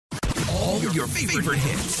your favorite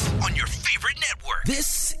hits on your favorite network.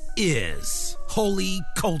 This is Holy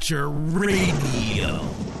Culture Radio.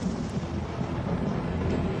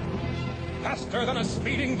 Faster than a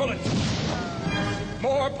speeding bullet.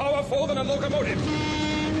 More powerful than a locomotive.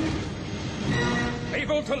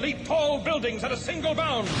 Able to leap tall buildings at a single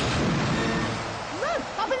bound. Look,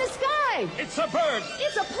 up in the sky. It's a bird.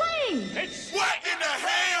 It's a plane. It's what in the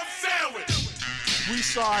ham sandwich? We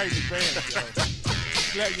sorry in advance, yo.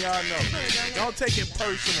 Let y'all know. Don't take it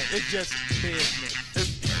personal. It's just business.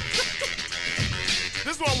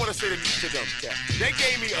 This is what I want to say to them, Cat. They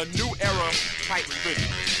gave me a new era type rhythm.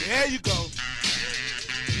 There you go.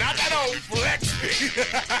 Not that old flex fit. You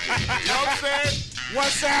know what I'm saying?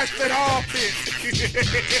 One size fit all fit.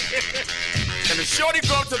 And the shorty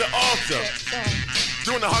go up to the altar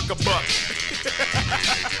doing the huckabuck.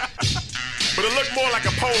 But it looked more like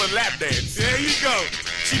a pole and lap dance. There you go.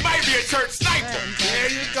 She might be a church sniper. There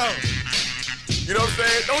you go. You know what I'm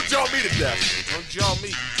saying? Don't jaw me to death. Don't jaw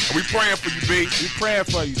me. We praying for you, B. We praying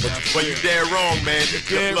for you, but you dead wrong, man.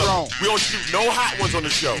 Dead wrong. We don't shoot no hot ones on the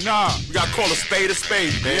show. Nah. We gotta call a spade,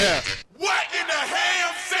 man. Yeah. What in the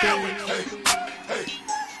ham sandwich?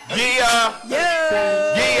 Yeah.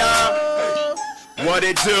 What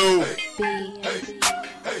it do?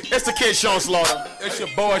 It's the kid Sean Slaughter. It's your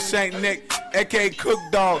boy Saint Nick, a.k.a. Cook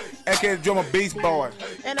Dog, a.k.a. Drummer Beast Boy.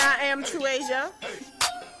 And I am True Asia.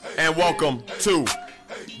 And welcome to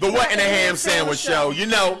the What in the Ham Sandwich Show. You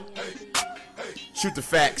know, shoot the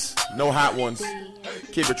facts, no hot ones,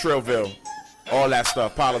 keep it Trillville, all that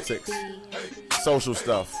stuff, politics, social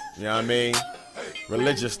stuff, you know what I mean?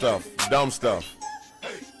 Religious stuff, dumb stuff,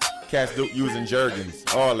 cats using Jergens,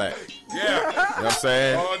 all that. Yeah. You know what I'm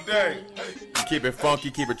saying? All day. Keep it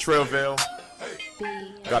funky, keep it Trillville.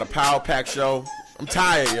 Got a Power Pack show. I'm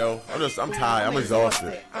tired, yo. I'm tired. I'm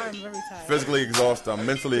exhausted. I'm very tired. Physically exhausted. I'm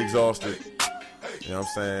mentally exhausted. You know what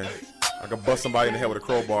I'm saying? I could bust somebody in the head with a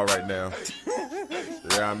crowbar right now. You know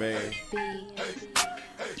what I mean?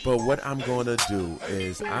 But what I'm going to do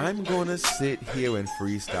is I'm going to sit here and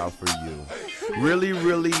freestyle for you. Really,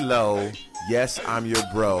 really low. Yes, I'm your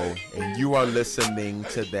bro, and you are listening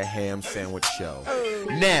to the Ham Sandwich Show.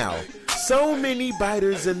 Now, so many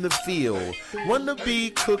biters in the field. Wanna be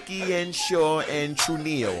Cookie and Shaw and True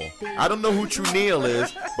Neil. I don't know who True Neil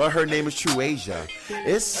is, but her name is True Asia.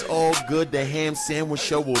 It's all good, the Ham Sandwich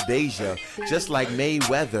Show will Deja, just like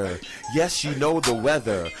Mayweather. Yes, you know the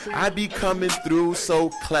weather. I be coming through so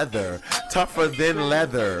clever, tougher than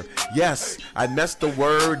leather. Yes, I messed the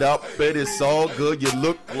word up, but it's all good. You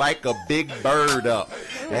look like a big bird up,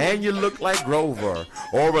 and you look like Grover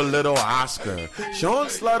or a little Oscar. Sean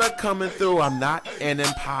Slaughter coming through, I'm not an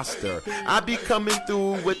imposter. I be coming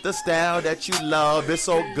through with the style that you love. It's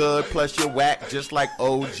so good, plus you're whack just like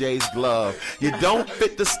OJ's glove. You don't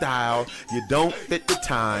fit the style, you don't fit the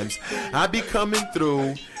times. I be coming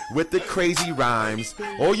through with the crazy rhymes.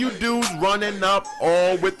 All you dudes running up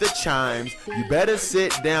all with the chimes. You better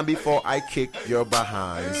sit down before I kick your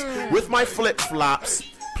behinds. With my flip-flops,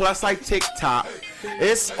 plus I tick-tock.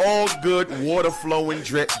 It's all good, water flowing,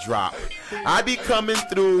 drip drop. I be coming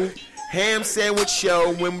through, Ham Sandwich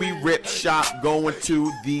Show, when we rip shop, going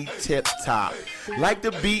to the tip top. Like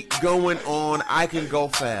the beat going on, I can go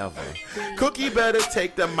forever. Cookie better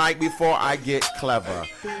take the mic before I get clever.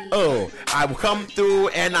 Oh, I come through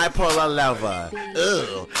and I pull a lever.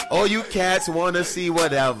 Oh, all you cats wanna see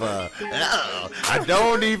whatever. Oh, I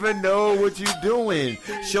don't even know what you doing.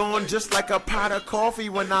 Sean, just like a pot of coffee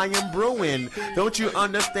when I am brewing. Don't you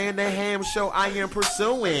understand the ham show I am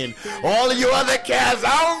pursuing? All of you other cats,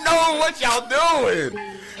 I don't know what y'all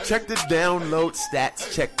doing. Check the download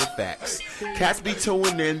stats, check the facts. Cats be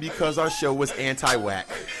tuning in because our show was anti-whack.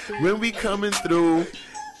 When we coming through,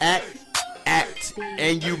 act,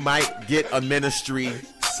 and you might get a ministry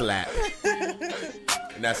slap.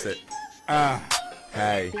 And that's it.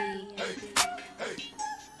 Hey.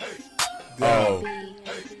 Oh.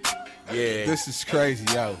 Yeah. This is crazy,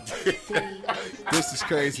 yo. This is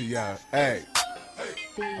crazy, yo. Hey.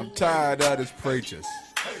 I'm tired of these preachers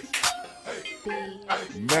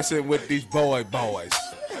messing with these boys.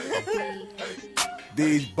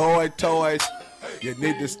 These boy toys, you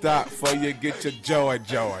need to stop before you get your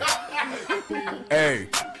joy. Hey,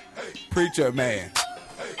 preacher man,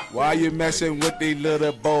 why you messing with these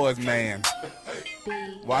little boys, man?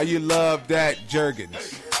 Why you love that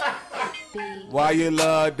Jergens? Why you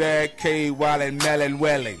love that K. Wallen, Melon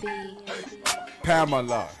Welling?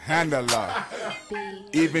 Pamela, Handler,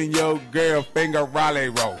 even your girl finger Raleigh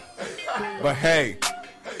roll. But hey,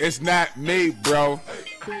 it's not me, bro.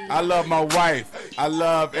 I love my wife. I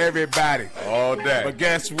love everybody. All day. But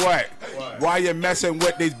guess what? Why you messing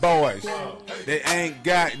with these boys? They ain't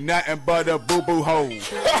got nothing but a boo-boo hole.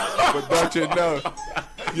 But don't you know,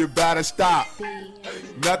 you better stop.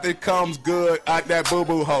 Nothing comes good out that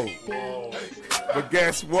boo-boo hole. But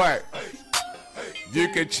guess what? You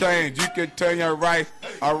can change. You can turn your right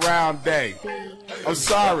around day. I'm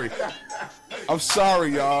sorry. I'm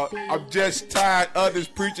sorry, y'all. I'm just tired of these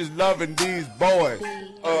preachers loving these boys.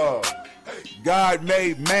 God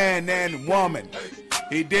made man and woman.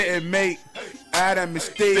 He didn't make Adam and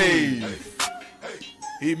Steve.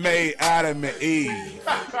 He made Adam and Eve.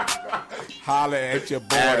 Holler at your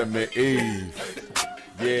boy. Adam and Eve.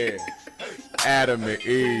 Yeah. Adam and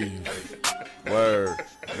Eve. Word.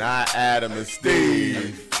 Not Adam and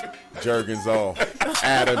Steve. Jergens off.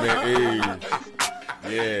 Adam and Eve.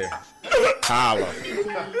 Yeah. Holla. You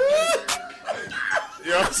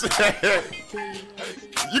know what I'm saying?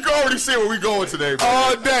 You can already see where we going today, man.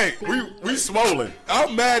 All day. We swollen.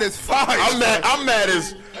 I'm mad as fire. I'm mad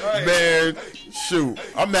as man. Shoot.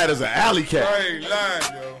 I'm mad as an alley cat. I ain't lying,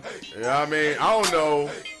 yo. You know what I mean? I don't know.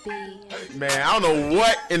 Man, I don't know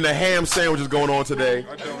what in the ham sandwich is going on today.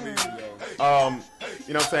 I don't either, You yo. know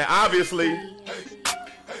what I'm saying? Obviously,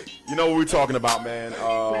 you know what we're talking about, man.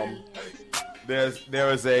 There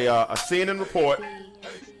is a CNN report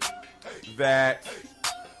that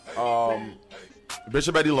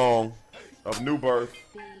Bishop Eddie Long of New Birth,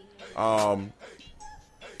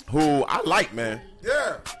 who I like, man.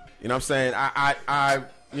 Yeah. You know what I'm saying? I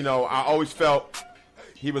always felt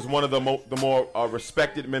he was one of the more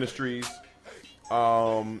respected ministries.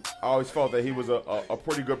 I always felt that he was a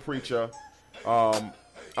pretty good preacher. I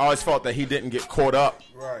always felt that he didn't get caught up.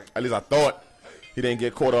 Right. At least I thought he didn't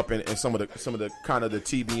get caught up in some of the kind of the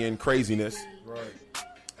TBN craziness.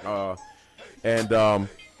 Right.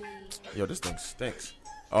 Yo, this thing stinks.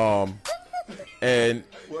 And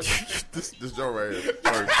this Joe right here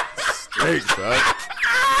stinks, right?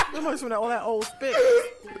 All that old spit.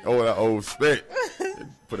 Oh, that old spit.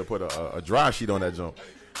 Put a dry sheet on that jump,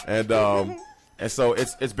 and so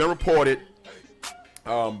it's been reported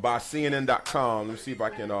by CNN.com. Let me see if I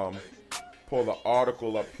can pull the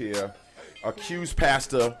article up here. Accused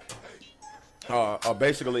pastor,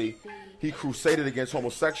 basically, he crusaded against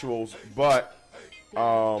homosexuals, but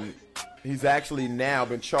he's actually now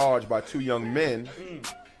been charged by 2 young men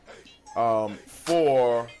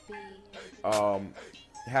for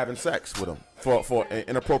having sex with him, for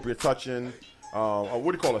inappropriate touching. What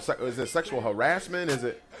do you call it? Is it sexual harassment? Is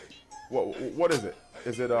it what is it?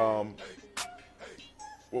 Is it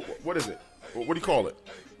what is it? What do you call it?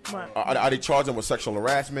 Are they charging with sexual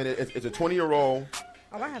harassment? It's a 20-year-old.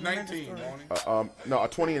 Oh, I have 19, No, a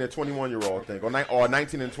 20 and a 21-year-old, I think, or a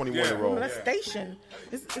 19 and 21-year-old. Molestation.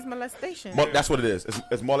 It's molestation. That's what it is.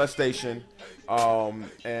 It's molestation,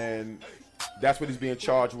 and that's what he's being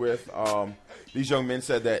charged with. These young men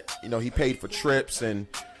said that he paid for trips and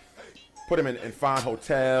put him in fine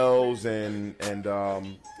hotels, and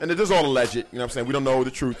it is all alleged. You know what I'm saying? We don't know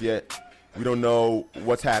the truth yet. We don't know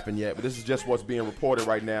what's happened yet, but this is just what's being reported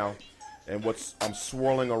right now, and what's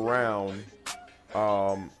swirling around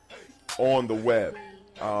on the web,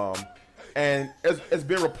 and it's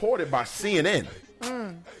been reported by CNN.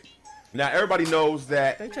 Now everybody knows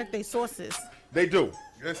that They check their sources. they do.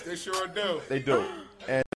 Yes, they sure do. They do,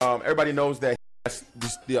 and everybody knows that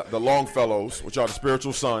the Longfellows, which are the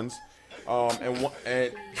spiritual sons, and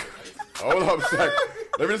hold up a second.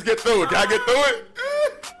 Let me just get through it. Can I get through it?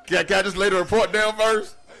 Can I just lay the report down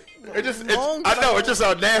first? I know it just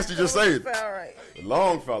sounds nasty just saying it. All right. The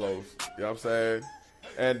Longfellows, you know what I'm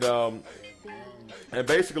saying? And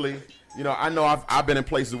basically, I know I've been in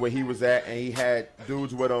places where he was at and he had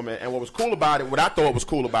dudes with him, and what was cool about it, what I thought was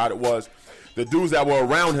cool about it was the dudes that were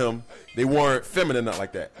around him, they weren't feminine, nothing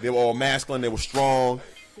like that. They were all masculine, they were strong.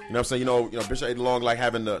 You know what I'm saying? Bishop Eddie Long like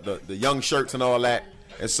having the young shirts and all that.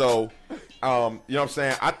 And so, you know what I'm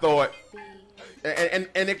saying? I thought, and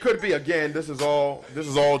it could be, again, this is all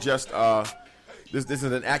just this is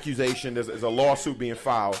an accusation. There's a lawsuit being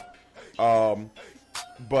filed.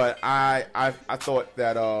 But I thought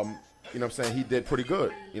that you know what I'm saying, he did pretty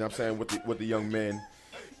good. You know what I'm saying, with the young men.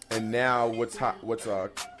 And now this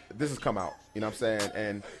has come out. You know what I'm saying?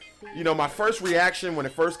 And my first reaction when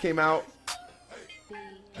it first came out,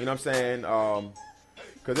 you know what I'm saying?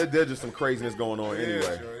 Because there's just some craziness going on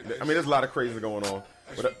anyway. Sure. I mean, there's a lot of craziness going on.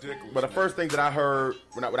 But the first thing that I heard,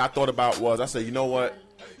 what I thought about was, I said, you know what?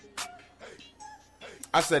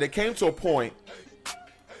 I said it came to a point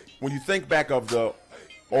when you think back of the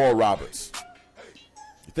Oral Roberts,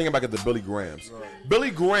 you think back of the Billy Grahams. Right.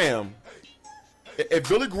 Billy Graham, if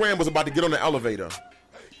Billy Graham was about to get on the elevator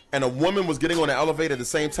and a woman was getting on the elevator at the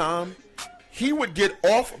same time, he would get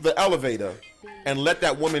off the elevator and let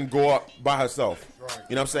that woman go up by herself. Right.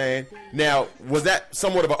 You know what I'm saying? Now, was that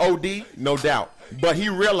somewhat of an OD? No doubt. But he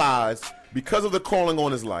realized because of the calling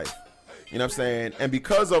on his life, you know what I'm saying, and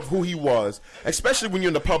because of who he was, especially when you're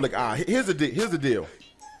in the public eye, here's the deal.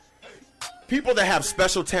 People that have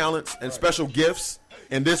special talents and special gifts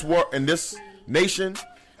in this nation,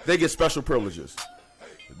 they get special privileges.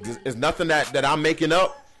 It's nothing that I'm making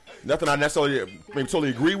up. Nothing I necessarily maybe totally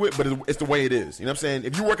agree with, but it's the way it is. You know what I'm saying?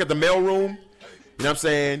 If you work at the mailroom, you know what I'm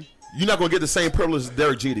saying, you're not going to get the same privileges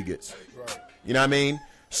Derek Jeter gets. Right. You know what I mean?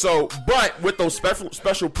 So, but with those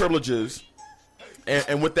special privileges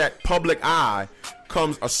and with that public eye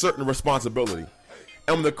comes a certain responsibility.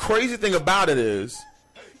 And the crazy thing about it is,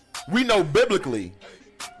 we know biblically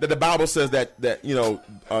that the Bible says that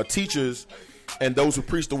teachers and those who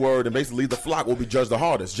preach the word and basically lead the flock will be judged the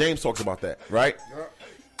hardest. James talks about that, right? Yeah.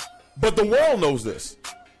 But the world knows this.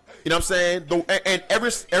 You know what I'm saying? And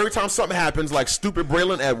every time something happens, like stupid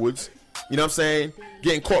Braylon Edwards, you know what I'm saying,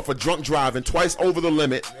 getting caught for drunk driving twice over the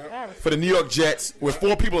limit for the New York Jets with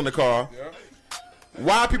 4 people in the car.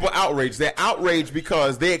 Why are people outraged? They're outraged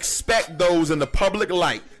because they expect those in the public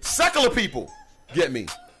light. Secular people, get me.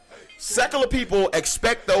 Secular people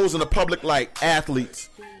expect those in the public light, athletes,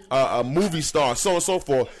 movie stars, so on and so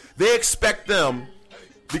forth. They expect them,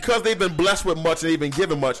 because they've been blessed with much and they've been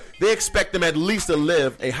given much, they expect them at least to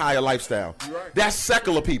live a higher lifestyle. Right. That's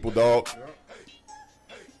secular people, dog.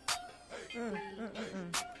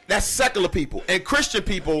 That's secular people. And Christian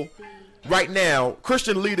people, right now,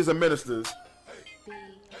 Christian leaders and ministers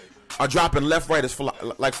are dropping left, right as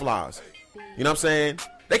like flies. You know what I'm saying?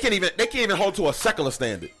 They can't even hold to a secular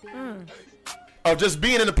standard of just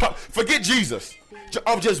being in the forget Jesus,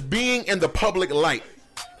 of just being in the public light.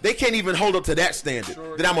 They can't even hold up to that standard.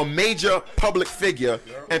 That I'm a major public figure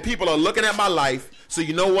and people are looking at my life. So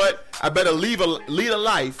you know what? I better lead a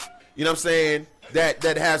life, you know what I'm saying,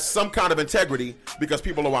 that has some kind of integrity because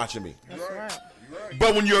people are watching me. That's right.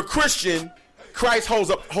 But when you're a Christian, Christ holds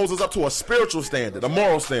us up to a spiritual standard, a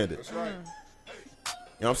moral standard. That's right. You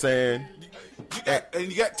know what I'm saying?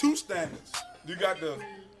 You got 2 standards. You got the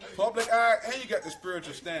public eye and you got the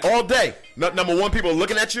spiritual standard. All day. Number 1, people are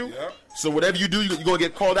looking at you. Yep. So whatever you do, you're going to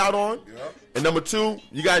get called out on. Yep. And number 2,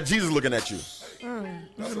 you got Jesus looking at you.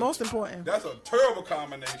 That's the most important. That's a terrible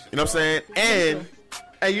combination. You know what I'm saying?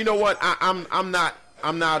 And you know what? I'm not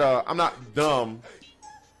dumb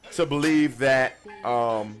to believe that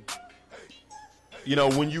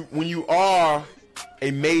when you are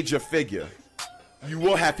a major figure, you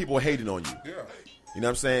will have people hating on you. Yeah. You know what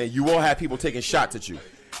I'm saying? You will have people taking shots at you.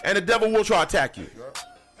 And the devil will try to attack you. Yeah.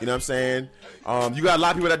 You know what I'm saying? You got a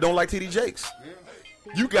lot of people that don't like T.D. Jakes. Yeah.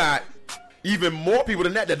 You got even more people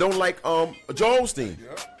than that don't like Joel Osteen.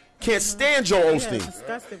 Yeah. Can't stand Joel Osteen.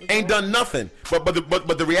 Disgusted with Ain't Joel. done nothing. But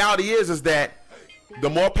the reality is that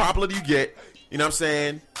the more popular you get, you know what I'm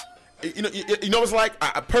saying? You know what's like?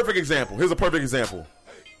 A perfect example. Here's a perfect example.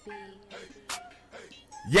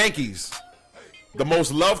 Yankees, the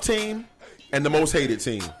most loved team and the most hated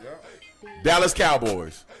team. Yeah. Dallas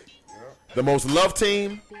Cowboys, the most loved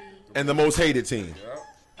team and the most hated team.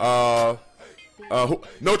 Notre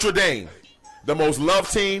Dame, the most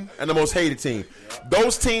loved team and the most hated team.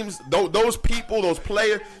 Those teams, those people, those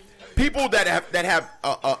players, people that have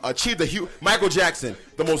achieved the huge. Michael Jackson,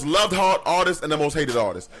 the most loved artist and the most hated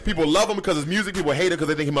artist. People love him because of his music. People hate him because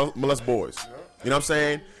they think he molests boys. You know what I'm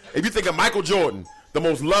saying? If you think of Michael Jordan, the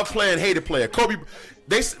most loved player and hated player, Kobe.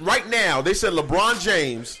 Right now they said LeBron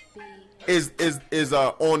James is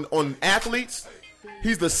on athletes.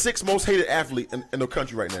 He's the 6th most hated athlete in the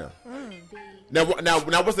country right now. Now,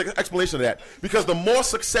 what's the explanation of that? Because the more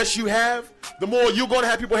success you have, the more you're going to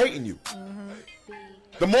have people hating you.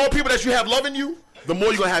 The more people that you have loving you, the more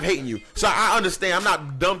you're going to have hating you. So I understand. I'm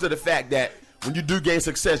not dumb to the fact that when you do gain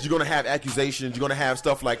success, you're going to have accusations. You're going to have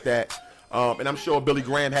stuff like that. And I'm sure Billy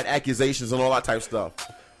Graham had accusations and all that type of stuff.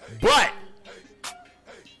 But,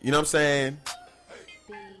 you know what I'm saying?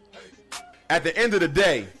 At the end of the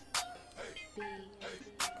day,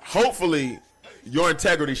 hopefully your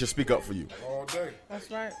integrity should speak up for you. All day.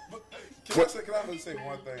 That's right. But can I just say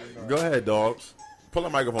one thing? Go ahead, dogs. Pull the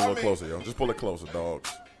microphone a little closer, yo. Just pull it closer,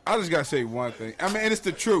 dogs. I just got to say one thing. I mean, and it's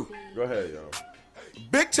the truth. Go ahead, yo.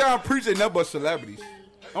 Big time preachers ain't nothing but celebrities.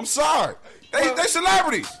 I'm sorry. They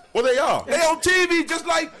celebrities. Well, they are. They on TV just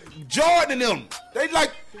like Jordan and them. They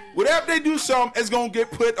like, whatever they do something, it's going to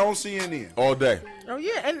get put on CNN. All day. Oh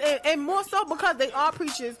yeah, and more so because they are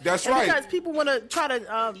preachers. That's and right. Because people want to try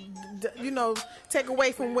to take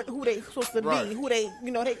away from who they supposed to be, Right. who they,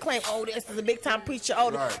 they claim, oh, this is a big time preacher.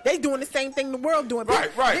 Oh, Right. they doing the same thing the world doing.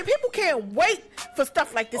 Right, right. People can't wait for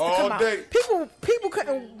stuff like this to All come day. out. People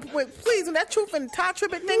couldn't wait. Please, when that Truth and Todd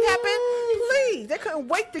Tribbett thing happened, please, they couldn't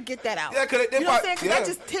wait to get that out. Yeah, 'cause they you know what I'm saying? might- Because that yeah.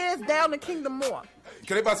 just tears down the kingdom more. Cause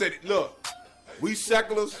they about to say, look, we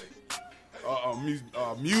seculars,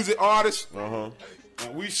 music artists, and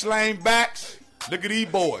we slang backs. Look at these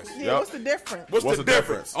boys. Yeah, Yep. what's the difference? What's What's the the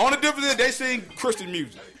difference? Only difference is they sing Christian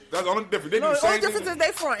music. That's the only difference. They No, do the the only same difference thing. is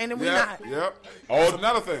they front and we Yep, not. Yep. Oh, That's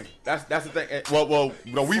another thing. That's the thing. Well,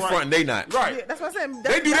 no, we front and they not. Right. Yeah, that's what I'm saying.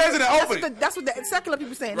 They do theirs in the opening. That's what the secular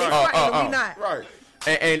people saying. They Right. front and we not. Right.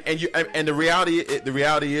 And the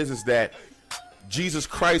reality is that Jesus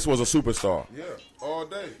Christ was a superstar. Yeah. All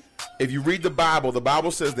day. If you read the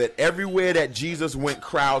Bible says that everywhere that Jesus went,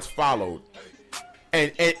 crowds followed.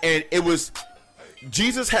 And it was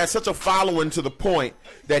Jesus had such a following to the point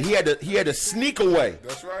that he had to sneak away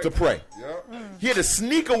That's right. to pray. Yep. He had to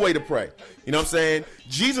sneak away to pray. You know what I'm saying?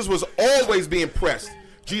 Jesus was always being pressed.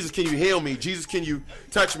 Jesus, can you heal me? Jesus, can you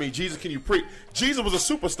touch me? Jesus, can you preach? Jesus was a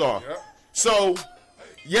superstar. Yep. So,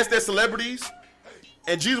 yes, they're celebrities,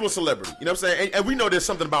 and Jesus was a celebrity. You know what I'm saying? And we know there's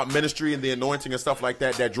something about ministry and the anointing and stuff like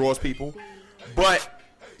that that draws people. But,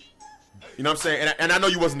 you know what I'm saying? And I know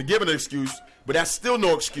you wasn't given an excuse, but that's still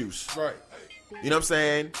no excuse. Right. You know what I'm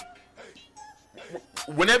saying?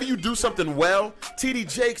 Whenever you do something well, T.D.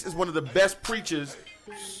 Jakes is one of the best preachers,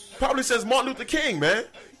 probably since Martin Luther King, man.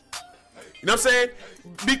 You know what I'm saying?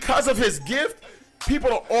 Because of his gift,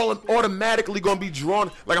 people are all automatically going to be drawn.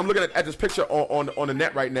 Like I'm looking at this picture on the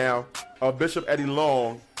net right now of Bishop Eddie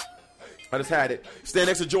Long. I just had it. Stand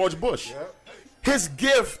next to George Bush. Yep. His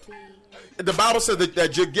gift, the Bible says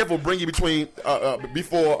that your gift will bring you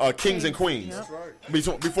before kings and queens. That's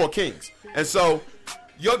right. Before kings. And so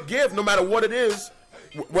your gift, no matter what it is,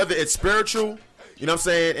 whether it's spiritual, you know what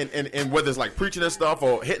I'm saying, and whether it's like preaching and stuff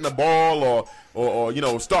or hitting the ball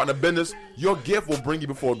or starting a business, your gift will bring you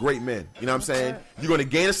before great men. You know what I'm saying? You're going to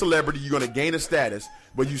gain a celebrity, you're going to gain a status,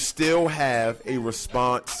 but you still have a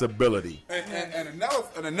responsibility.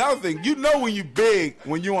 And another thing, you know when you big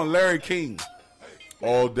when you on Larry King.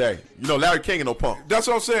 All day. You know, Larry King ain't no punk. That's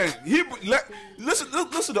what I'm saying.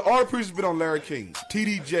 Listen to all the preachers been on Larry King.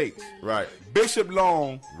 T.D. Jakes. Right. Bishop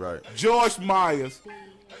Long. Right. George Myers.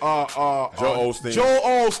 Joe Osteen. Joel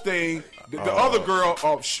Osteen. The other girl,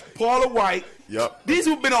 Paula White. Yep. These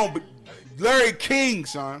who've been on Larry King,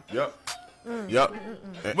 son. Yep. Yep.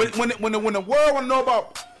 When the world want to know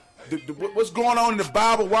about what's going on in the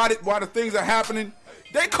Bible, why the things are happening,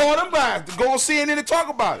 they call them guys to go on CNN and talk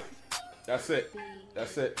about it. That's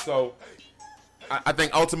it. So I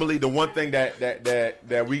think ultimately the one thing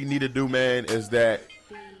that we need to do, man, is that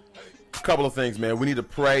a couple of things, man. We need to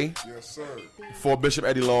pray Yes, sir. for Bishop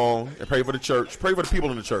Eddie Long and pray for the church. Pray for the people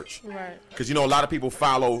in the church. Right. Because, a lot of people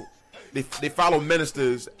follow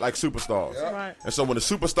ministers like superstars. Yep. Right. And so when the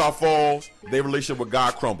superstar falls, their relationship with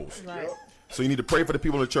God crumbles. Right. So you need to pray for the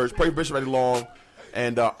people in the church. Pray for Bishop Eddie Long.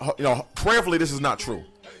 And, prayerfully, this is not true. You know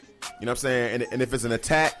what I'm saying? And if it's an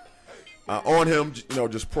attack on him,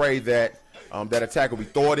 just pray that that attack will be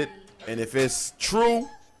thwarted. And if it's true,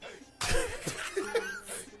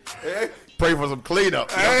 pray for some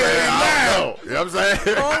cleanup. You know what I'm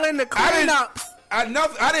saying? All in the cleanups.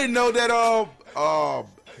 I didn't know that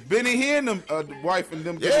Benny Hinn, the wife and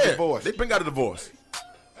them get a divorce. They been got a divorce.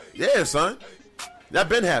 Yeah, son. That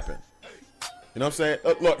been happened. You know what I'm saying?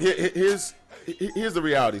 Look, here's the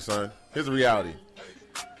reality, son. Here's the reality.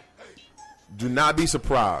 Do not be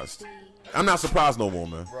surprised. I'm not surprised no more,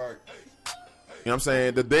 man. Right. You know what I'm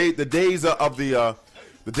saying? The days of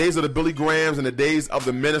the Billy Grahams and the days of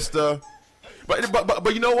the minister.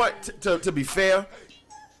 But you know what? To be fair,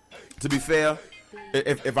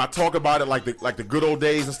 if I talk about it like the good old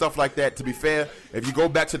days and stuff like that, to be fair, if you go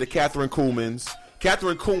back to the Catherine Kuhlmans,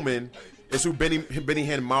 Catherine Kuhlman is who Benny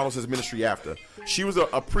Hinn models his ministry after. She was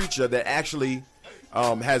a preacher that actually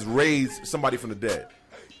has raised somebody from the dead.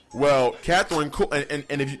 Well, Catherine Kuhlman,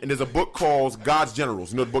 and there's a book called God's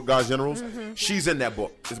Generals. You know the book God's Generals? Mm-hmm. She's in that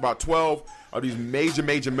book. It's about 12 of these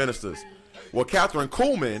major ministers. Well, Catherine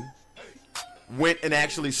Kuhlman went and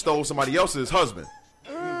actually stole somebody else's husband.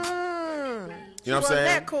 You know what I'm saying?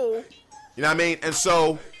 That cool. You know what I mean? And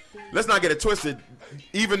so, let's not get it twisted.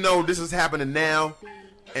 Even though this is happening now,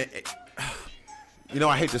 and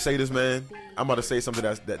I hate to say this, man. I'm about to say something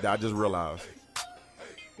that I just realized.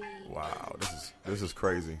 Wow, this is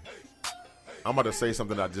crazy. I'm about to say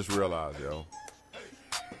something I just realized, yo.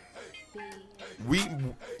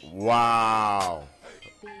 Wow.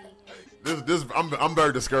 I'm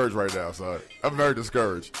very discouraged right now, son. I'm very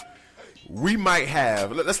discouraged. we might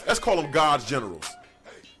have, let's call them God's generals.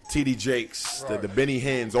 T.D. Jakes, the Benny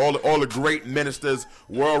Hinn's, all the great ministers,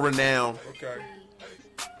 world-renowned. Okay.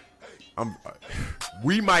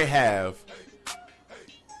 We might have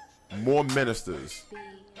more ministers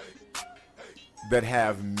that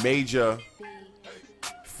have major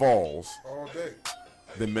falls All day.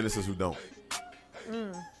 than ministers who don't.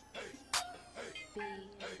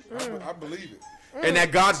 I believe it. And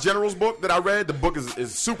that God's Generals book that I read, the book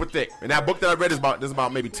is super thick. And that book that I read there's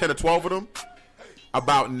about maybe 10 or 12 of them.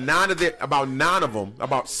 About nine of them,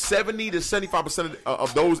 about 70 to 75%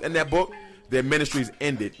 of those in that book, their ministries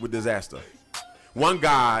ended with disaster. One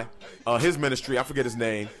guy, his ministry, I forget his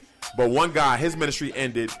name, but one guy, his ministry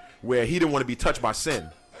ended where he didn't want to be touched by sin.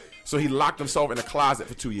 So he locked himself in a closet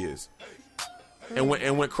for 2 years. And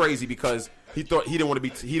went crazy because he thought he wanted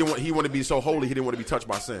to be so holy he didn't want to be touched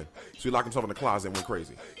by sin. So he locked himself in the closet and went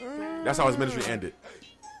crazy. That's how his ministry ended.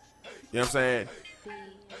 You know what I'm saying?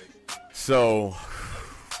 So,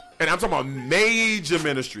 and I'm talking about major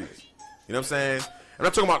ministries. You know what I'm saying? I'm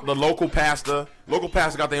not talking about the local pastor. Local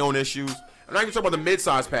pastor got their own issues. I'm not even talking about the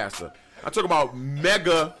mid-sized pastor. I'm talking about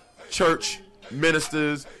mega church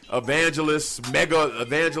ministers, evangelists, mega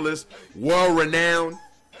evangelists, world-renowned.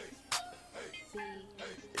 You know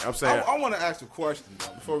what I'm saying? I want to ask a question,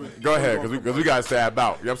 though, before we go ahead, because we got to stab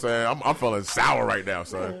out. You know what I'm saying? I'm feeling sour right now,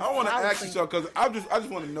 son. I want to ask you something, because I just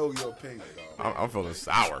want to know your opinion, dog. I'm feeling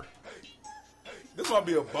sour. This might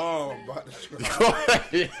be a bomb I'm about to drop.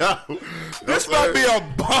 This Go might be ahead. a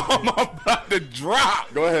bomb I'm about to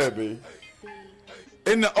drop. Go ahead, B.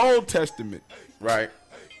 In the Old Testament, Right,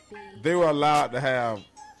 they were allowed to have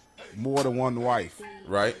more than one wife,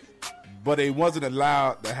 right. but they wasn't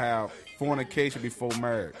allowed to have fornication before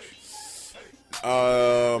marriage.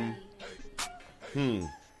 Let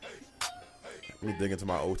me dig into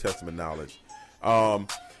my Old Testament knowledge.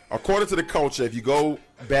 According to the culture, if you go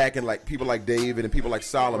back and like people like David and people like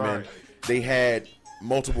Solomon, Right. they had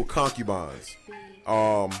multiple concubines.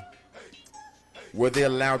 Were they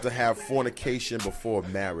allowed to have fornication before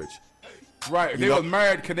marriage? Right. If You they know- was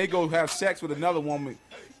married, can they go have sex with another woman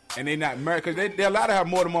and they not married? Because they're allowed to have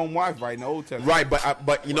more than one wife, right, in the Old Testament. Right,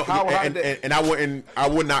 but you know, How did they- and I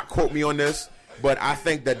would not quote me on this, but I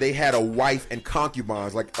think that they had a wife and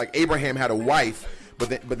concubines, like Abraham had a wife, but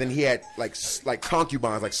then he had like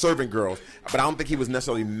concubines, like servant girls, but I don't think he was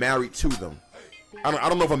necessarily married to them. I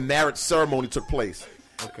don't know if a marriage ceremony took place.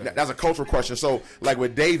 Okay. That's a cultural question. So like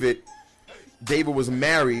with David was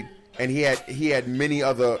married and he had many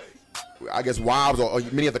other, I guess, wives or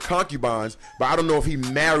many other concubines, but I don't know if he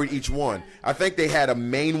married each one. I think they had a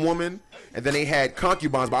main woman and then they had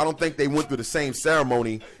concubines, but I don't think they went through the same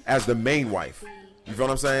ceremony as the main wife. You feel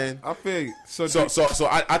what I'm saying? I feel you. So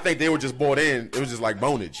I think they were just bought in. It was just like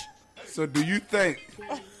bonage. So do you think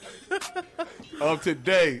of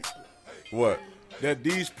today What? that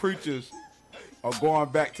these preachers are going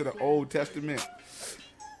back to the Old Testament,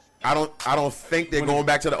 I don't think they're going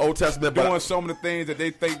back to the Old Testament, doing but some of the things that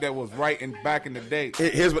they think that was right in back in the day?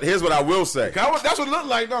 here's what I will say. That's what it looked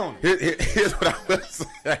like, don't it? Here's what I will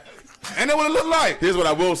say. And that's what it looked like. Here's what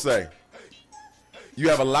I will say. You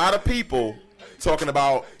have a lot of people talking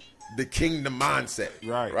about the kingdom mindset.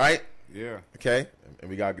 Right. Right? Yeah. Okay?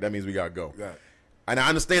 And that means we gotta go. Right. And I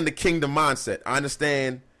understand the kingdom mindset. I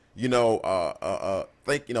understand,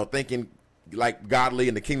 thinking like godly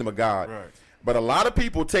in the kingdom of God. Right. But a lot of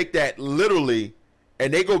people take that literally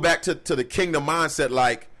and they go back to the kingdom mindset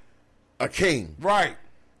like a king. Right.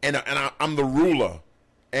 And I'm the ruler.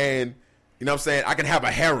 And, you know what I'm saying, I can have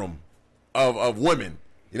a harem of women.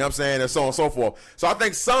 You know what I'm saying? And so on and so forth. So I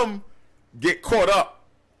think some get caught up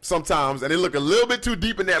sometimes and they look a little bit too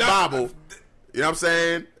deep in that Bible. You know what I'm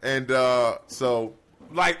saying? And so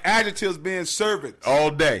Like adjectives being servants.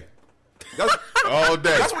 all day. All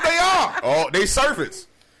day. That's what they are. They servants.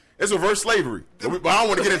 It's reverse slavery. But I don't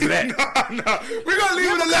want to get into that. No. We're going to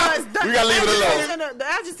leave it alone. We gotta leave it alone. The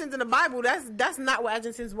adjectives in the Bible, that's not what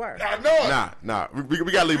adjectives were. I know it. Nah.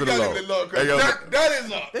 We gotta leave it We gotta alone. leave it alone, 'cause Hey, yo, that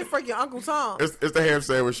is up. They freaking Uncle Tom. it's the Ham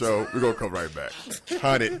Sandwich Show. We're gonna come right back.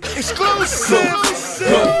 Hunt it.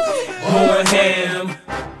 Going ham,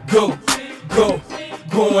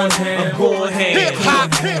 going ham, I'm going ham, hip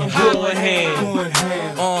hop, I'm going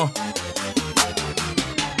ham,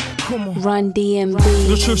 Come on. Run DMV.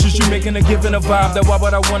 The choices you making are giving a vibe that why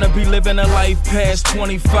would I wanna be living a life past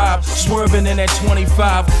 25, swerving in that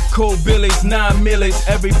 25, cold billies, 9 millies,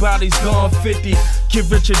 everybody's gone 50. Get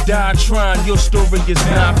rich or die trying, your story is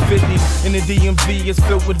 950. In the DMV, it's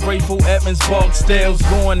filled with Rayful Edmonds, Barksdales,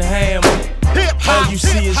 going ham. All you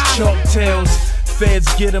see is chalk tails.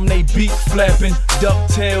 feds get them, they beak flapping,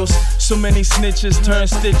 DuckTales. So many snitches turn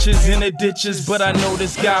stitches in the ditches. But I know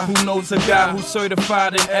this guy who knows a guy who's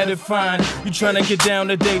certified and edifying. You tryna get down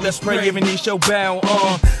today, let's pray, giving each your bow.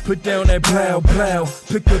 Put down that plow.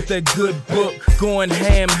 Pick up that good book. Going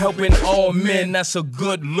ham, helping all men, that's a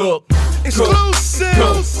good look. Exclusive.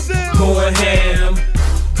 Going ham.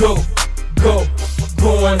 Go.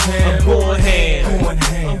 Going ham. I'm going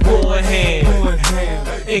ham.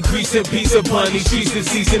 Increasing peace upon these streets and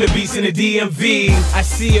ceasing the beats in the DMV. I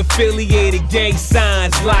see affiliated gang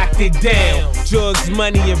signs locked it down. Drugs,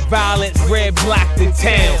 money, and violence, red block the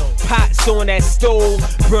town. Pots on that stove,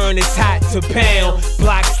 burn it's hot to pound.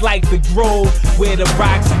 Blocks like the Grove, where the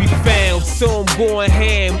rocks be found. So I'm going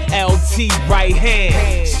ham, LT right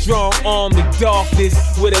hand. Strong arm the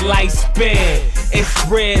darkness with a light span. And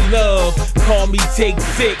spread love, call me Take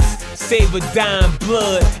 6. Save a dime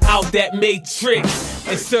blood out that matrix.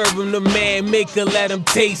 And serve him the man maker, let him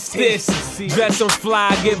taste this. Dress him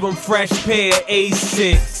fly, give him fresh pair of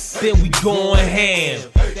A6. Then we going ham,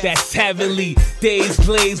 that's heavenly. Days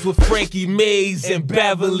glazed with Frankie Mays and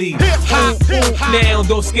Beverly. Now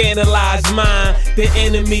don't scandalize mine. The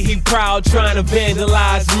enemy, he proud, trying to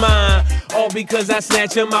vandalize mine. All because I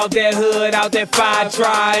snatch him out that hood, out that fire.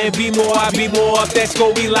 Try and be more, I be more up that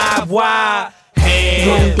Scobie Live. Why?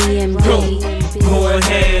 Ham, going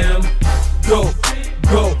ham, go,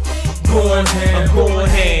 going ham, I'm going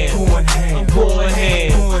ham, I'm going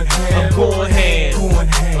ham, I'm going ham,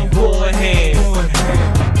 I'm going ham,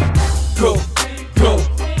 go,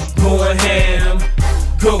 going ham,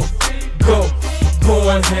 go,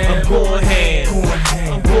 going ham, I'm going ham,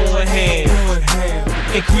 I'm going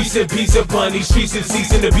ham, increasing peace upon these streets and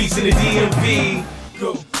ceasing the beats in the DMV,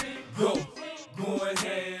 go, going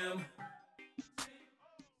ham.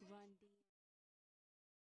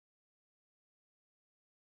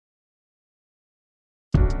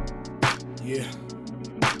 Yeah,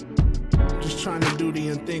 just trying to do the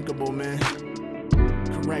unthinkable, man.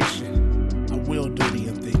 Correction, I will do the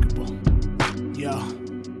unthinkable. Yeah,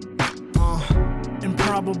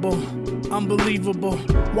 improbable, unbelievable.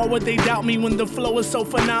 Why would they doubt me when the flow is so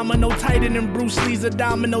phenomenal? Tighter than Bruce Lee's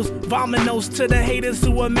abdominals. Vominos to the haters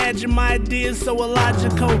who imagine my ideas so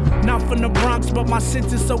illogical. Not from the Bronx, but my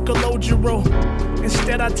sense is so colloquial.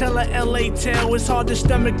 Instead I tell a LA tale, it's hard to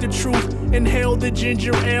stomach the truth. Inhale the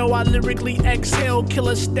ginger ale, I lyrically exhale.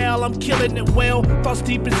 Killer style, I'm killing it well. Thoughts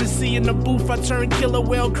deep as the sea in the booth, I turn killer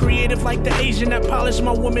whale. Creative like the Asian that polish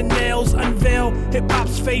my woman nails. Unveil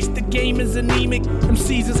hip-hop's face, the game is anemic.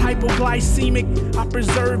 MCs is hypoglycemic, I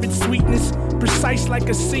preserve its sweetness. Precise like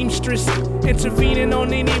a seamstress, intervening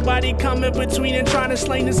on anybody coming between and trying to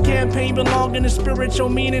slay this campaign. Belong in a spiritual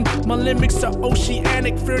meaning. My limits are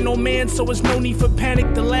oceanic, fear no man, so it's no need for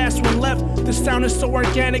panic. The last one left, the sound is so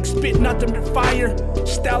organic, spit nothing but fire.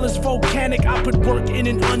 Style is volcanic, I put work in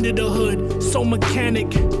and under the hood, so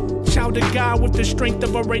mechanic. Child of God with the strength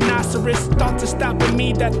of a rhinoceros. Thoughts are stopping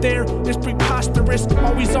me, that there is preposterous.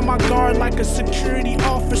 Always on my guard like a security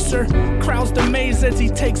officer. Crowds the maze as he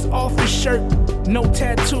takes off his shirt. No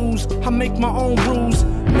tattoos, I make my own rules.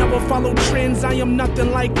 Never follow trends, I am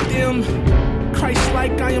nothing like them.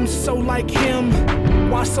 Christ-like, I am so like him.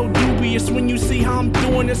 Why so dubious when you see how I'm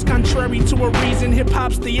doing? It's contrary to a reason.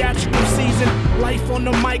 Hip-hop's theatrical season. Life on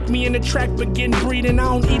the mic, me and the track begin breathing. I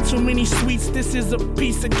don't eat too many sweets, this is a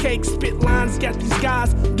piece of cake. Spit lines, got these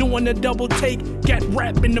guys doing a double take. Got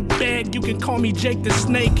rap in the bag, you can call me Jake the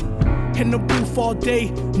Snake. In the booth all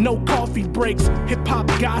day, no coffee breaks. Hip-hop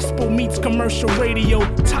gospel meets commercial radio.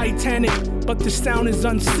 Titanic, but the sound is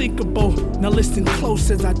unsinkable. Now listen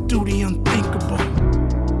close as I do the unthinkable.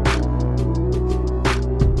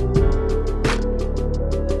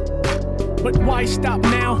 But why stop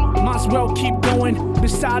now? Might as well keep going.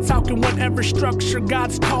 Besides, how can whatever structure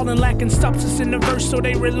God's calling lacking substance in the verse, so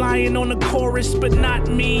they relying on the chorus, but not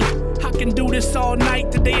me. I can do this all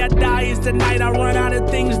night. The day I die is the night I run out of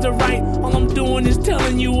things to write. All I'm doing is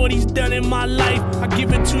telling you what he's done in my life. I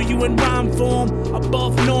give it to you in rhyme form.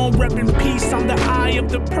 Above norm, repping peace. I'm the eye of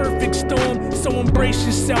the perfect storm. So embrace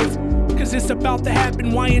yourself, cause it's about to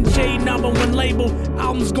happen. Y&J #1 label,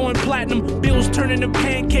 albums going platinum, bills turning to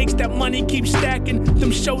pancakes, that money keeps stacking,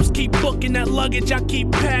 them shows keep booking, that luggage I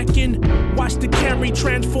keep packing. Watch the Camry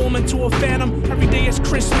transform into a Phantom. Every day is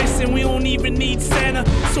Christmas and we don't even need Santa.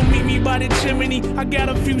 So meet me by the chimney, I got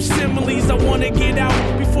a few similes I wanna get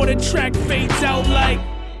out before the track fades out. Like,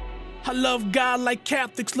 I love God like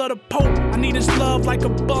Catholics love the Pope. I need his love like a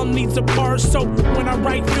bum needs a bar of soap. When I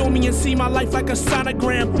write, feel me and see my life like a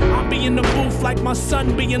sonogram. I'll be in the booth like my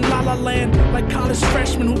son be in La La Land. Like college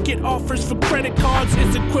freshmen who get offers for credit cards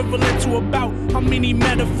is equivalent to about how many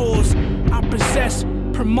metaphors. I possess,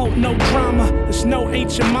 promote no drama. It's no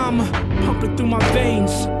ancient mama pumping through my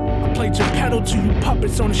veins. I play Geppetto to you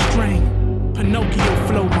puppets on a string. Pinocchio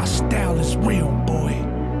flow, my style is real, boy.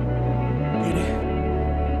 Get it?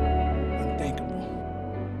 Unthinkable.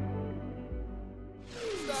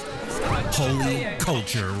 Holy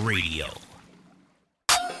Culture Radio.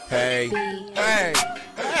 Hey, hey,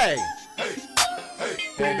 hey.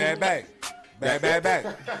 Hey, back, back. Back, back, back.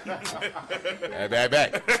 Back, back,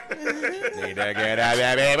 back. Need to get out,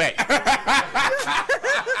 back, back.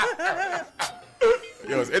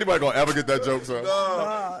 Yo, is anybody gonna ever get that joke, son?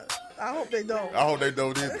 I hope they don't. I hope they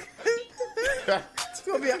don't either. It's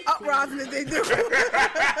going to be an uprising if they do.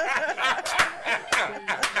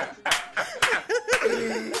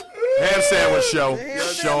 Ham Sandwich Show. The Ham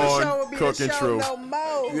Sandwich Sean, Show will be Cook, the and show True. no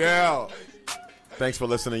more. Yeah. Thanks for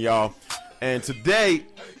listening, y'all. And today,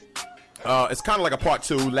 it's kind of like a part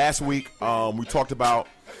 2. Last week, we talked about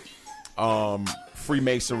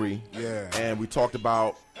Freemasonry. Yeah. And we talked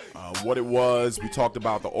about what it was. We talked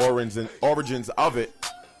about the origins of it.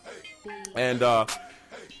 And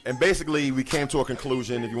basically, we came to a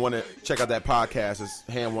conclusion. If you want to check out that podcast, it's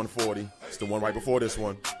Ham 140. It's the one right before this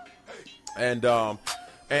one. And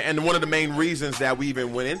one of the main reasons that we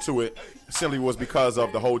even went into it simply was because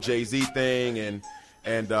of the whole Jay-Z thing and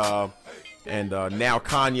now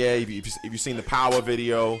Kanye. If you've seen the Power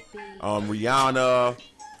video, Rihanna,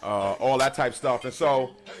 all that type stuff. And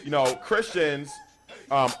so, Christians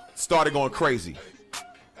started going crazy.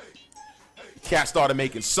 Cats started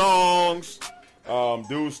making songs.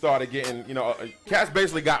 Dudes started getting, cats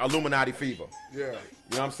basically got Illuminati fever. Yeah. You know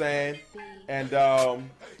what I'm saying? And, you know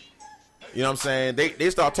what I'm saying? They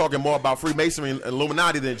start talking more about Freemasonry and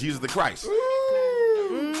Illuminati than Jesus the Christ.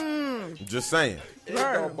 Just saying. You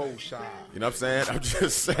know what I'm saying? I'm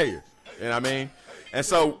just saying. You know what I mean? And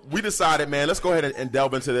so we decided, man, let's go ahead and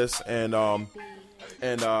delve into this and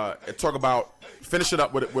talk about, finish it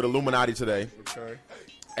up with Illuminati today. Okay.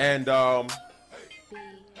 And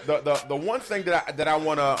the one thing that I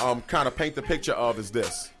want to kind of paint the picture of is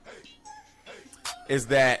this. Is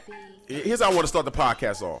that, here's how I want to start the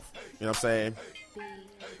podcast off. You know what I'm saying?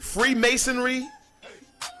 Freemasonry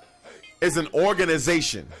is an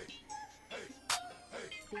organization.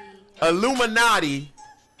 Illuminati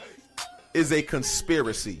is a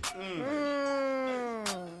conspiracy.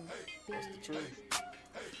 That's the truth.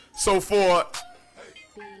 So for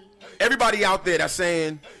everybody out there that's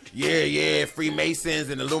saying, yeah, Freemasons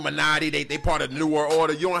and Illuminati, they part of the New World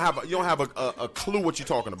Order, you don't have a clue what you're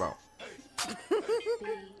talking about.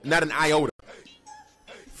 Not an iota.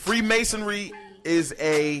 Freemasonry is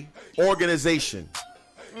a organization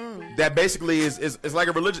that basically is like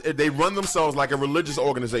a religion. They run themselves like a religious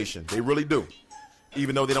organization. They really do.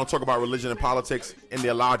 Even though they don't talk about religion and politics in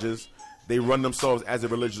their lodges, they run themselves as a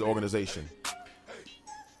religious organization.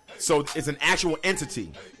 So it's an actual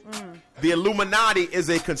entity. The Illuminati is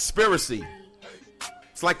a conspiracy.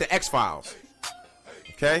 It's like the X-Files.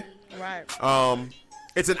 Okay? Right.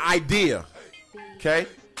 It's an idea. Okay?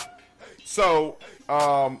 So,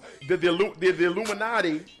 did the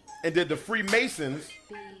Illuminati and did the Freemasons,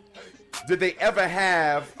 did they ever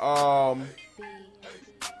have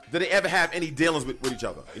any dealings with each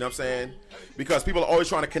other? You know what I'm saying? Because people are always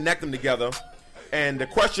trying to connect them together. And the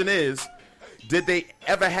question is, did they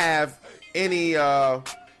ever have any,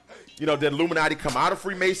 did Illuminati come out of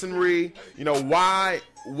Freemasonry? Why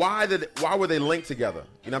were they linked together?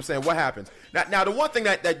 You know what I'm saying? What happens? Now the one thing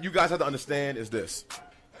that you guys have to understand is this.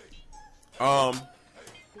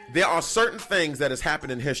 There are certain things that has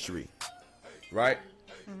happened in history, right?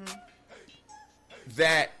 Mm-hmm.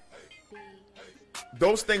 That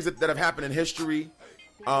those things that have happened in history,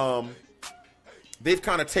 they've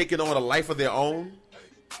kind of taken on a life of their own.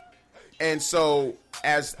 And so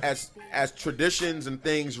as traditions and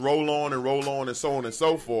things roll on and so on and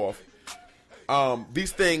so forth,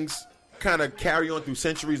 these things kind of carry on through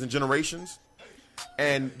centuries and generations.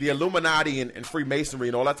 And the Illuminati and Freemasonry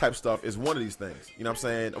and all that type of stuff is one of these things. You know what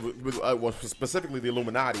I'm saying? Well, specifically the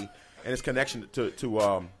Illuminati and its connection to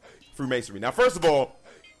Freemasonry. Now, first of all,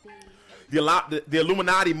 the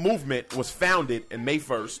Illuminati movement was founded in May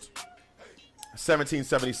 1st,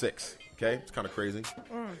 1776. Okay? It's kind of crazy.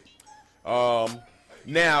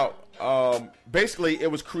 Basically,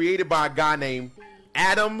 it was created by a guy named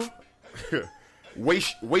Adam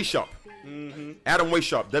Weishaupt. Mm-hmm. Adam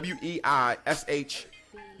Weishaupt,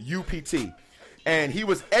 Weishupt, and he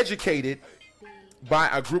was educated by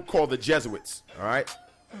a group called the Jesuits. All right,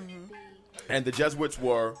 and the Jesuits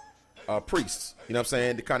were priests. You know what I'm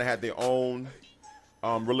saying? They kind of had their own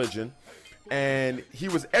religion, and he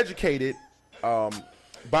was educated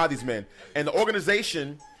by these men. And the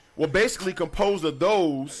organization were basically composed of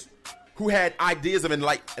those who had ideas of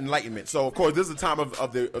enlightenment. So, of course, this is the time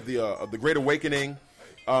of the Great Awakening,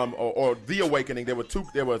 or the Awakening.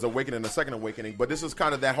 There was Awakening and a Second Awakening, but this is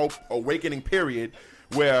kind of that whole awakening period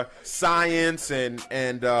where science and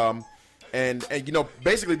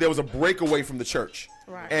basically there was a breakaway from the church,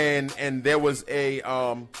 right. and there was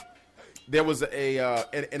an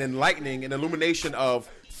enlightening, an illumination of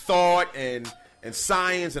thought and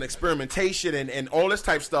science and experimentation and all this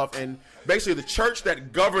type of stuff. And basically the church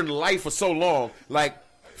that governed life for so long, like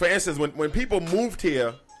for instance, when people moved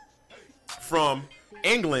here from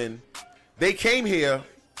England, they came here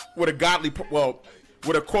with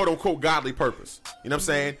with a quote unquote godly purpose. You know what I'm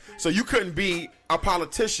saying? So you couldn't be a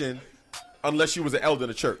politician unless you was an elder in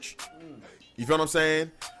the church. You feel what I'm saying?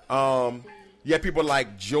 You had people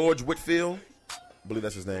like George Whitefield, I believe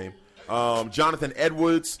that's his name. Jonathan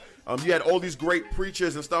Edwards. You had all these great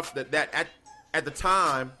preachers and stuff that at the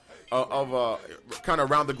time of kind of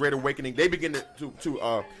around the Great Awakening, they begin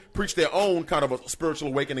to preach their own kind of a spiritual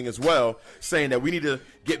awakening as well, saying that we need to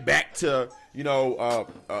get back to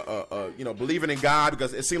believing in God,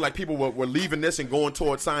 because it seemed like people were leaving this and going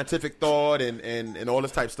towards scientific thought and all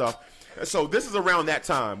this type of stuff. So this is around that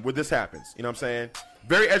time where this happens. You know what I'm saying?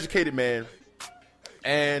 Very educated man,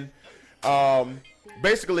 and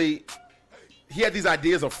basically he had these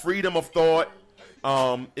ideas of freedom of thought,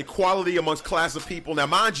 equality amongst class of people. Now,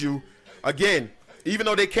 mind you, again, even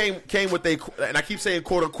though they came with and I keep saying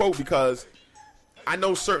quote unquote because I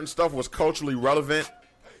know certain stuff was culturally relevant,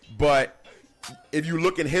 but if you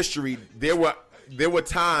look in history, there were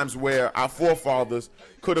times where our forefathers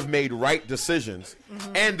could have made right decisions,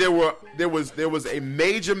 and there was a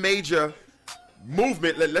major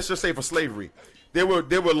movement. Let's just say for slavery, there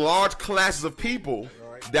were large classes of people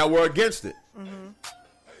that were against it.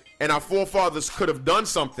 And our forefathers could have done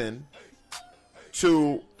something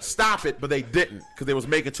to stop it, but they didn't because they was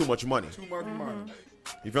making too much money. Too much money.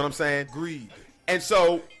 You feel what I'm saying? Greed. And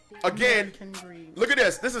so, again, look at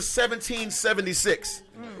this. This is 1776,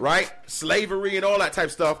 right? Slavery and all that type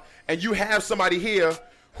of stuff. And you have somebody here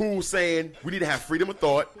who's saying we need to have freedom of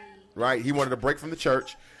thought, right? He wanted to break from the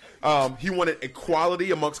church. He wanted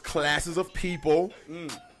equality amongst classes of people,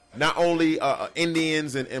 not only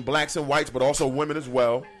Indians and blacks and whites, but also women as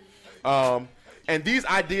well. And these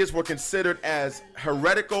ideas were considered as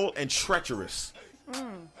heretical and treacherous.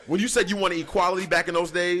 When you said you wanted equality back in those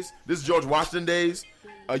days, this is George Washington days,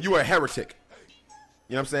 you were a heretic.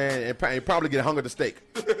 You know what I'm saying? And probably get hung at the stake.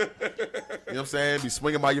 You know what I'm saying? Be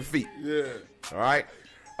swinging by your feet. Yeah. All right.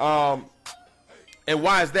 And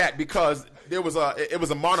why is that? Because it was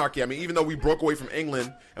a monarchy. I mean, even though we broke away from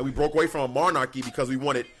England and we broke away from a monarchy because we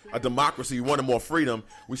wanted a democracy, we wanted more freedom,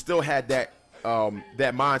 we still had that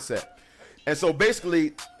mindset. And so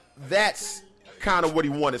basically that's kind of what he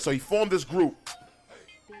wanted. So he formed this group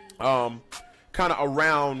kind of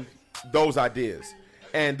around those ideas.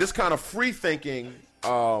 And this kind of free thinking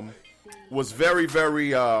was very,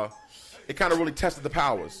 very, it kind of really tested the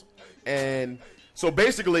powers. And so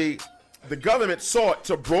basically the government sought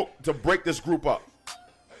to break this group up.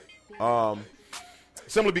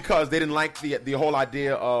 Simply because they didn't like the whole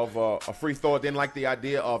idea of a free thought. They didn't like the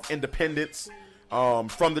idea of independence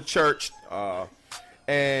from the church.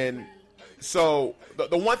 And so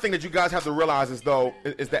the one thing that you guys have to realize is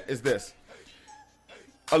this.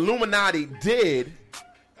 Illuminati did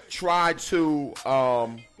try to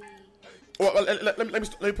let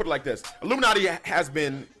me put it like this. Illuminati has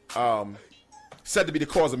been said to be the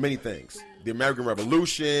cause of many things. The American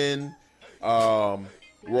Revolution, World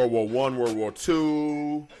War I, World War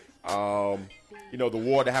II, the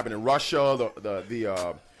war that happened in Russia,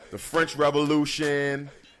 the French Revolution,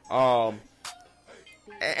 and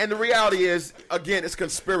the reality is, again, it's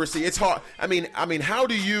conspiracy. It's hard. I mean, how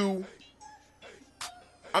do you?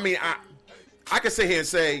 I can sit here and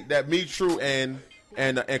say that me, True, and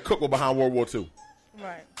Cook were behind World War II.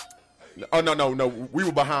 Right. Oh no, we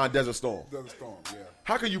were behind Desert Storm. Desert Storm, yeah.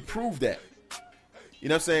 How can you prove that? You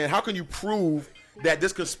know what I'm saying? How can you prove that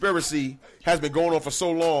this conspiracy has been going on for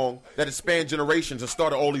so long that it spanned generations and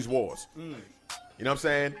started all these wars? You know what I'm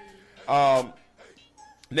saying?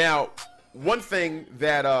 Now, one thing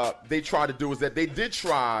that they tried to do is that they did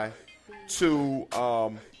try to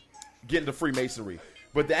get into Freemasonry,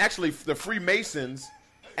 but the Freemasons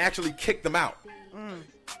actually kicked them out.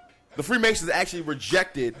 The Freemasons actually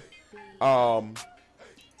rejected the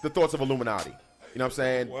thoughts of Illuminati. You know what I'm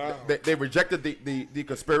saying? Wow. They rejected the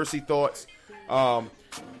conspiracy thoughts. And,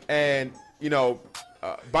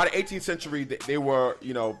 by the 18th century, they were,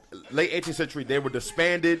 late 18th century, they were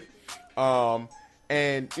disbanded.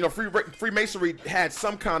 And, Freemasonry had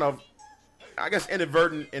some kind of, I guess,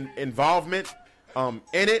 inadvertent involvement in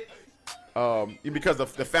it, because the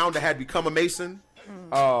founder had become a Mason,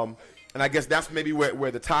 and I guess that's maybe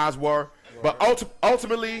where the ties were. Right. But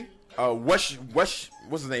ultimately, what's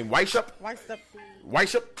his name? Weishaupt.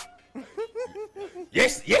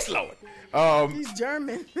 Yes, Lord. He's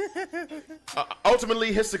German.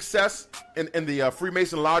 Ultimately, his success in the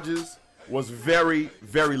Freemason lodges was very,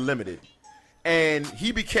 very limited. And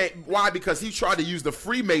he became, why? Because he tried to use the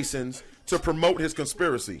Freemasons to promote his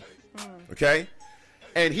conspiracy. Okay?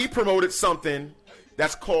 And he promoted something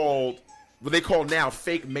that's called, what they call now,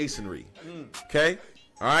 fake masonry. Okay?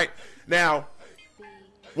 All right? Now,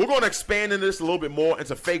 we're going to expand into this a little bit more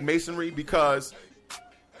into fake masonry, because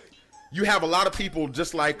you have a lot of people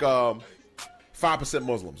just like 5%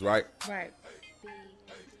 Muslims, right? Right.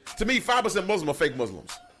 To me, 5% Muslims are fake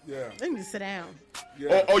Muslims. Yeah. They need to sit down.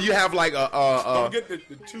 Yeah. Or you have like don't get the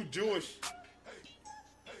two Jewish,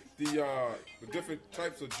 the different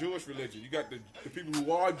types of Jewish religion. You got the people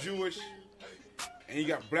who are Jewish, and you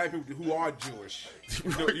got black people who are Jewish.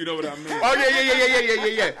 You know what I mean? Oh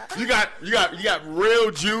yeah. You got real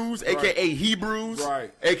Jews, aka Hebrews,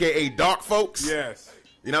 right? AKA dark folks. Yes.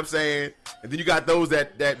 You know what I'm saying? And then you got those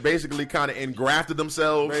that basically kind of engrafted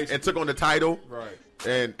themselves and took on the title. Right.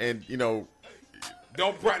 And you know,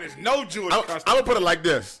 don't practice no Jewish custom. I'm gonna put it like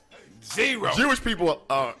this: zero. Jewish people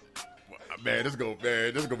are, man, this is gonna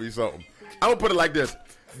be something. I'm gonna put it like this: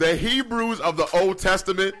 the Hebrews of the Old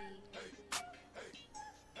Testament.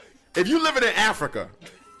 If you living in Africa,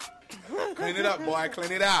 clean it up, boy.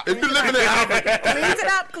 Clean it up. If you living in Africa,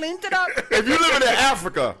 clean it up. If you living in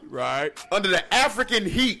Africa, right, under the African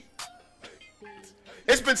heat,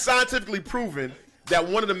 it's been scientifically proven that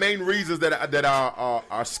one of the main reasons that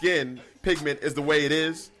our skin pigment is the way it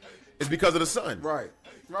is because of the sun. Right.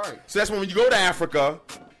 So that's when you go to Africa,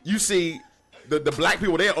 you see the black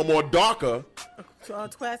people there are more darker.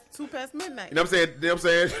 2 past midnight. You know what I'm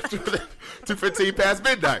saying? 2:15 past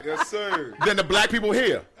midnight. Yes, sir. Than the black people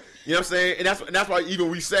here. You know what I'm saying? And that's why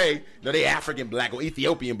even we say, they African black or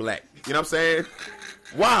Ethiopian black. You know what I'm saying?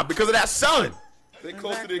 Why? Because of that sun. They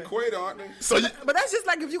close to the equator, aren't they? But that's just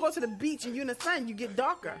like if you go to the beach and you're in the sun, you get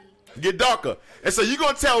darker. And so you're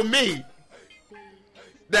going to tell me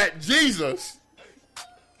that Jesus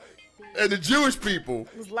and the Jewish people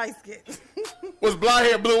was light skinned. Was blonde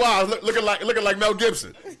hair, blue eyes, looking like Mel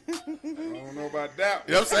Gibson. I don't know about that.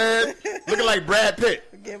 You know what I'm saying? Looking like Brad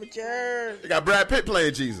Pitt. Give it yours. You got Brad Pitt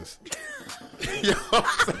playing Jesus. You know what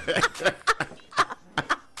I'm saying?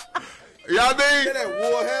 You know what I mean? He had that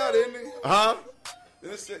wool hair, didn't he? Huh?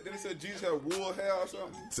 Then it said Jesus had wool hair or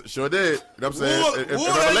something? Sure did. You know what I'm saying? In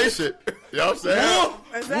Revelation. You know what I'm saying?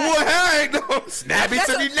 Wool hair ain't no snappy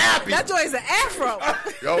to be nappy. That joint is an afro.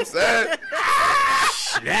 You know what I'm saying?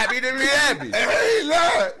 Snappy to be nappy. Hey,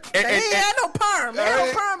 Lord. He ain't no perm. There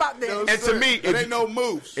ain't no perm out there. And to me, it ain't no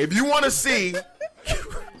moose. If you want to see...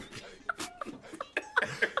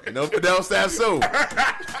 And no Fidel Sasso.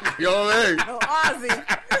 You know what I mean? No Ozzy.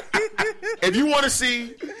 If you want to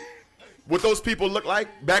see what those people look like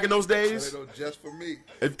back in those days, just for me.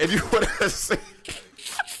 If you want to see,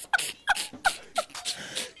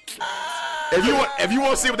 if you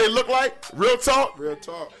want to see what they look like, real talk.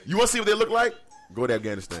 You want to see what they look like? Go to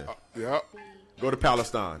Afghanistan. Yep. Go to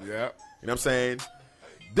Palestine. Yep. You know what I'm saying?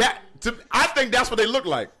 I think that's what they look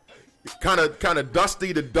like. Kind of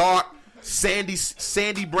dusty to dark,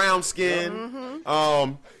 sandy brown skin.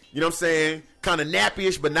 Mm-hmm. You know what I'm saying? Kind of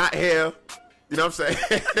nappy-ish, but not hair. You know what I'm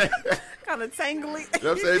saying? Kind of tangly. You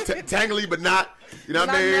know what I'm saying? Tangly, but not. You know what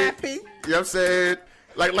I mean? Nappy. You know what I'm saying?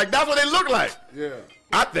 Like that's what they look like. Yeah.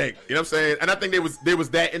 I think. You know what I'm saying? And I think they was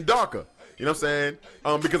that and darker. You know what I'm saying?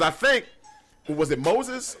 Because I think, was it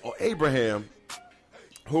Moses or Abraham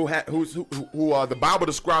who the Bible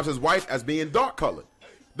describes his wife as being dark colored.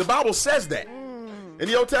 The Bible says that in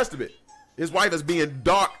the Old Testament. His wife as being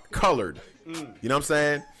dark colored. You know what I'm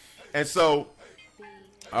saying? And so,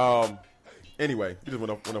 anyway, we just went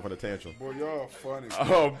off on a tangent. Boy, y'all funny.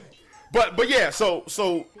 But yeah, so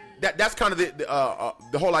that's kind of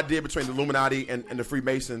the whole idea between the Illuminati and the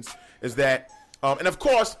Freemasons is that, and of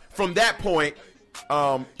course, from that point,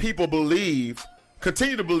 people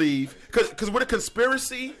continue to believe, because with a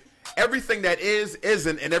conspiracy, everything that is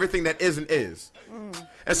isn't, and everything that isn't is.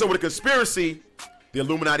 And so with a conspiracy, the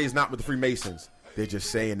Illuminati is not with the Freemasons. They're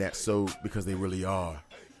just saying that so because they really are.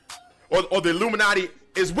 Or the Illuminati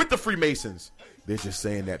is with the Freemasons. They're just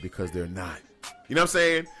saying that because they're not. You know what I'm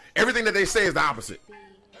saying? Everything that they say is the opposite.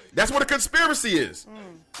 That's what a conspiracy is.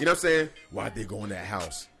 You know what I'm saying? Why'd they go in that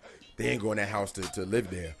house? They ain't go in that house to live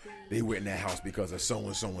there. They went in that house because of so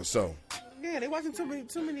and so and so. Yeah, they watching too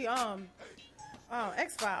many Oh,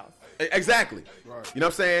 X-Files. Exactly. Right. You know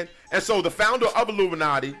what I'm saying? And so the founder of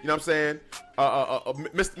Illuminati, you know what I'm saying,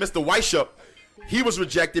 Mr. Weishaupt, he was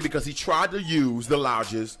rejected because he tried to use the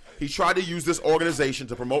lodges. He tried to use this organization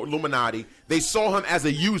to promote Illuminati. They saw him as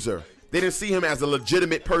a user. They didn't see him as a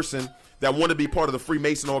legitimate person that wanted to be part of the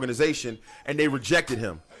Freemason organization, and they rejected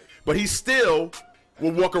him. But he still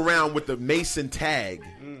will walk around with the Mason tag.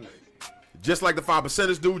 Just like the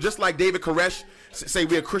 5%ers do, just like David Koresh say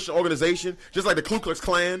we're a Christian organization, just like the Ku Klux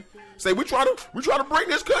Klan say we try to bring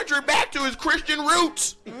this country back to its Christian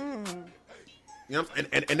roots. You know,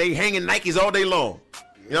 and they hanging Nikes all day long.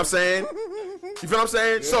 You know what I'm saying? You feel what I'm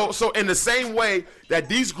saying? Yeah. So in the same way that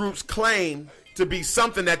these groups claim to be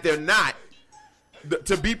something that they're not,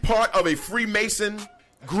 to be part of a Freemason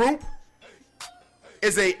group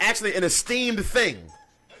is actually an esteemed thing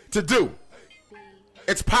to do.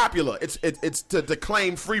 It's popular. It's to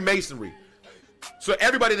claim Freemasonry. So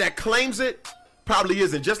everybody that claims it probably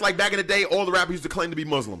isn't. Just like back in the day, all the rappers used to claim to be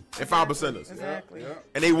Muslim and 5%ers. Exactly.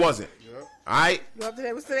 And they wasn't. All right? You up to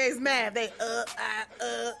that? What's today's math? They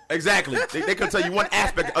Exactly. They can tell you one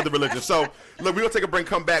aspect of the religion. So look, we're gonna take a break,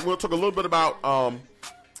 come back. We'll talk a little bit about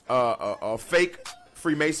fake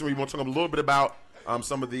Freemasonry. We'll talk a little bit about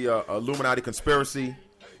some of the Illuminati conspiracy.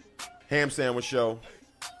 Ham Sandwich Show.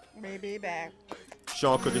 Maybe back.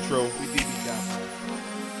 Sean Cook and Trill. We did that.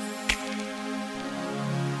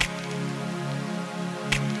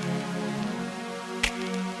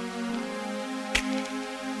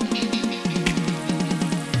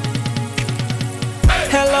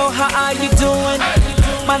 Hello, how are you doing?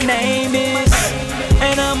 My name is,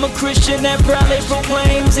 and I'm a Christian that proudly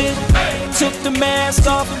proclaims it. Took the mask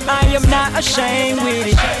off, I am not ashamed with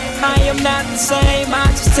it. I am not the same,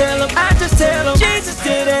 I just tell them, Jesus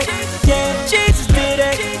did it. Yeah, Jesus did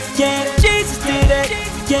it. Yeah, Jesus did it.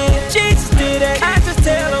 Yeah, Jesus did it. I just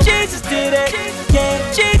tell them, Jesus did it.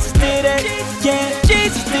 Yeah, Jesus did it. Yeah,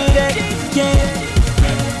 Jesus did it.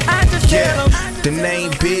 Yeah, I just tell them. The name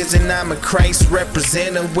Biz and I'm a Christ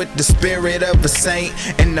representative with the spirit of a saint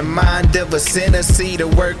and the mind of a sinner. See, the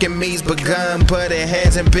work in me's begun, but it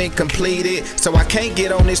hasn't been completed. So I can't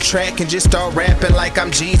get on this track and just start rapping like I'm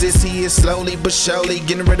Jesus. He is slowly but surely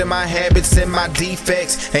getting rid of my habits and my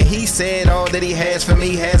defects. And he said all that he has for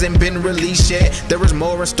me hasn't been released yet. There is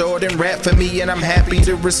more in store than rap for me, and I'm happy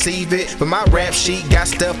to receive it. But my rap sheet got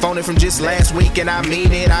stuff on it from just last week, and I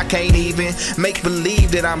mean it. I can't even make believe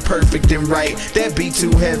that I'm perfect and right. That'd be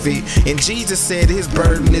too heavy. And Jesus said his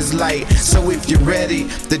burden is light. So if you're ready,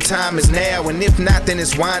 the time is now. And if not, then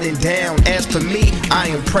it's winding down. As for me, I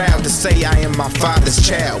am proud to say I am my Father's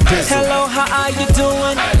child. Hello, how are you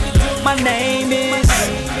doing? My name is,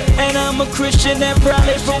 and I'm a Christian that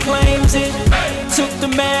proudly proclaims it. Took the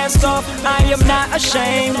mask off, I am not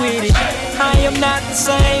ashamed with it. I am not the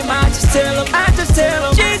same, I just tell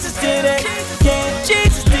them, Jesus did it. Yeah,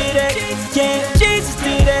 Jesus did it. Yeah, Jesus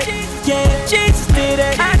did it. Yeah, Jesus did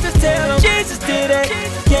it. I just tell them, Jesus did it.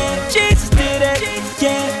 Yeah, Jesus did it.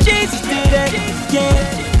 Yeah, Jesus did it.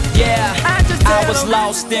 Yeah, I was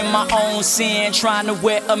lost in my own sin, trying to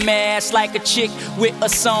wear a mask like a chick with a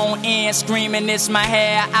sewn in, screaming it's my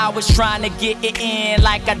hair. I was trying to get it in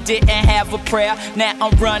like I didn't have a prayer. Now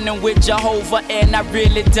I'm running with Jehovah and I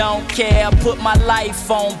really don't care. Put my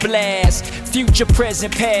life on blast, future,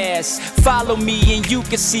 present, past. Follow me and you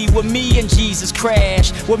can see where me and Jesus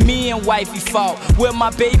crashed, where me and wifey fought, where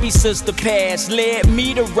my baby sister passed. Led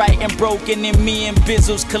me to right and broken, and me and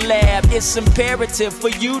Bizzles collab. It's imperative for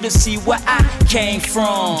you to see where I came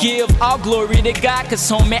from. Give all glory to God,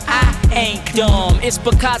 cause homie, I ain't dumb. It's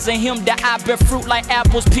because of him that I bear fruit like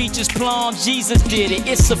apples, peaches, plums. Jesus did it,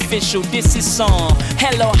 it's official, this is song.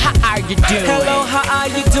 Hello, how are you doing? Hello, how are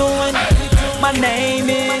you doing? My name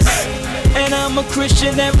is, and I'm a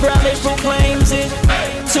Christian that proudly proclaims it.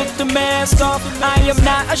 Took the mask off, I am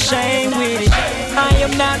not ashamed with it. I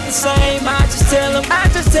am not the same, I just tell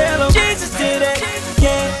them, Jesus did it.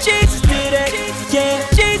 Yeah, Jesus did it. Yeah,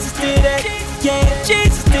 Jesus did it. Yeah,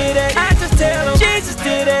 Jesus did it. I just tell them, Jesus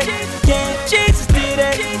did it. Yeah, Jesus did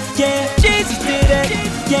it. Yeah, Jesus did it.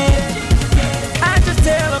 Yeah, I just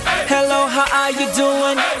tell them, hello, how are you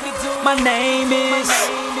doing? My name is,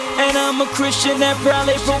 and I'm a Christian that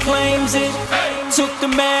proudly proclaims it. Took the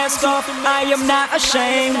mask off, I am not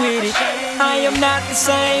ashamed with it. I am not the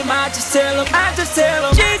same, I just tell them,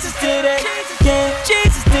 Jesus did it. Yeah,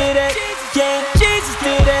 Jesus did it. Yeah, Jesus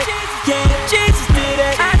did it. Yeah, Jesus did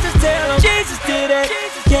it. I just tell them, Jesus did it.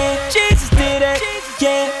 Yeah, Jesus did it.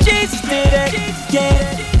 Yeah, Jesus did it.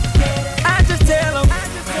 Yeah, I just tell them.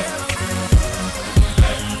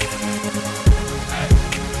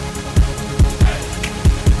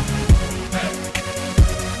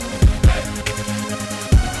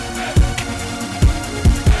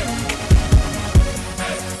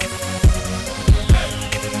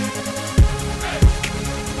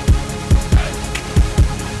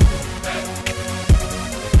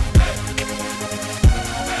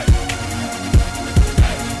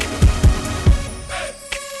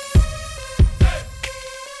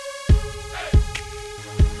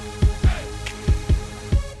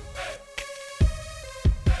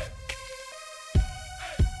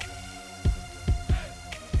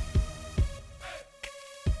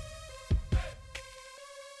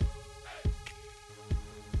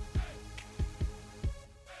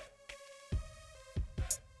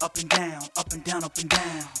 up and down, up and down, up and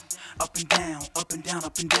down, up and down, up and down,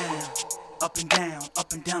 up and down, up and down,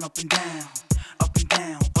 up and down, up and down, up and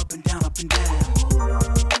down, up and down, up and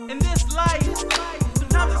down. In this life,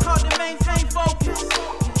 sometimes it's hard to maintain focus,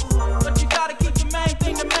 but you gotta keep the main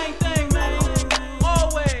thing, man.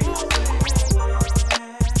 Always.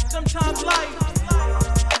 Sometimes life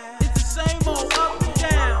is the same old up and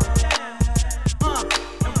down,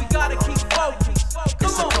 and we gotta keep focused.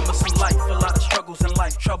 It's a cumbersome life, a lot of struggles in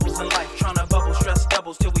life, troubles in life, trying to bubble, stress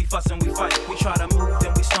doubles till we fuss and we fight. We try to move,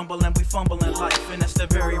 then we stumble and we fumble in life, and that's the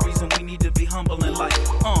very reason we need to be humble in life.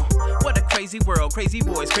 What a crazy world, crazy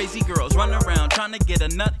boys, crazy girls run around trying to get a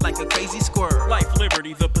nut like a crazy squirrel. Life,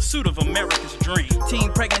 liberty, the pursuit of America's dream.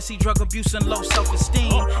 Teen pregnancy, drug abuse, and low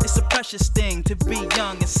self-esteem. It's a precious thing to be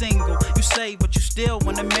young and single. You say, but you still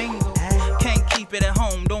wanna mingle. Can't keep it at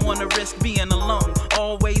home, don't wanna risk being alone.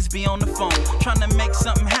 Always be on the phone, trying to make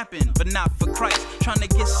something happen, but not for Christ. Trying to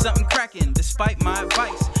get something cracking, despite my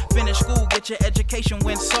advice. Finish school, get your education,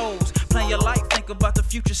 win souls. Plan your life, think about the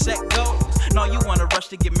future, set goals. No, you wanna rush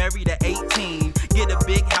to get married at 18. Get a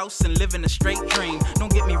big house and live in a straight dream.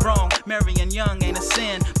 Don't get me wrong, marrying young ain't a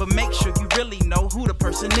sin, but make sure you really know who the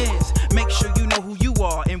person is. Make sure you know who you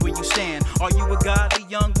are and where you stand. Are you a godly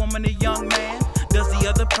young woman, a young man? Does the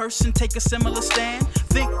other person take a similar stand?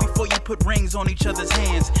 Think before you put rings on each other's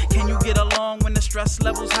hands. Can you get along when the stress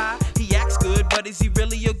level's high? He acts good, but is he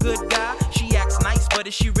really a good guy? She acts nice, but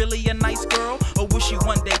is she really a nice girl? Or will she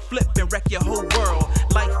one day flip and wreck your whole world?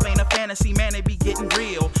 Life ain't a fantasy, man, it be getting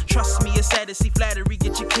real. Trust me, it's sad to see flattery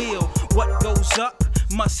get you killed. What goes up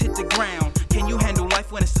must hit the ground. Can you handle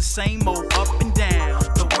life when it's the same old up and down?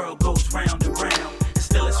 The world goes round and round, and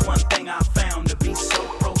still it's one thing I found to be so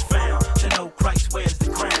profound. To know Christ wears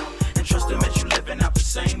the crown, and trust him as you living out the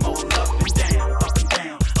same old up and down, up and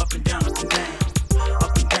down, up and down, up and down,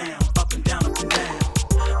 up and down, up and down, up and down,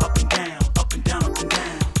 up and down, up and down, up and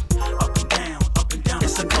down, up and down, up and down.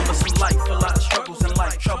 It's a cumbersome life, a lot of struggles in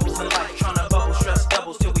life, troubles in life, trying to bubble, stress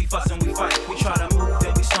doubles till we fuss and we fight. We try to move,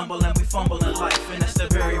 then we stumble and we fumble in life, and that's the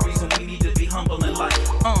very reason we need to be humble in life.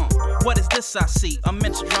 What is this I see?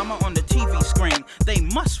 Immense drama on the TV screen. They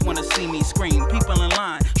must want to see me scream. People in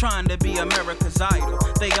line trying to be America's idol.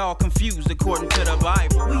 They all confused according to the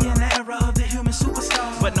Bible. We in the era of the human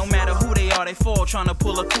superstar. But no matter who they are, they fall trying to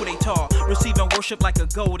pull a coup d'etat. Receiving worship like a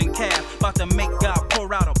golden calf. About to make God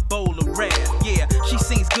pour out a bowl of wrath. Yeah, she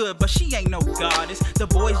sings good, but she ain't no goddess. The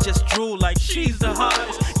boys just drool like she's the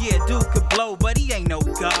hottest. Yeah, dude could blow, but he ain't no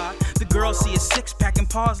God. The girls see his six-pack and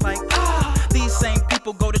pause like, ah. These same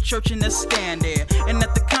people go to church and they stand there. And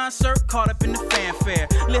at the concert, caught up in the fanfare.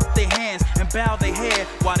 Lift their hands and bow their head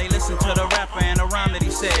while they listen to the rapper and the rhyme that he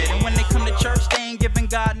said. And when they come to church, they ain't giving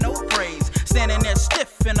God no praise. Standing there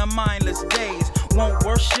stiff in a mindless daze. Won't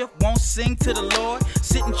worship, won't sing to the Lord.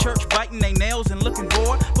 Sit in church biting their nails and looking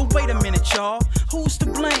bored. But wait a minute, y'all. Who's to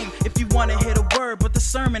blame if you want to hear the word but the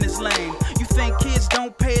sermon is lame? You think kids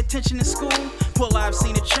don't pay attention in school? Well, I've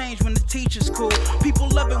seen it change when the teacher's cool. People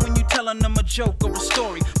love it when you telling them a joke or a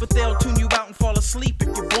story, but they'll tune you out and fall asleep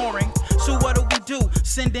if you're boring. So what do?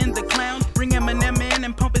 Send in the clowns, bring Eminem in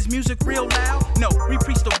and pump his music real loud? No, we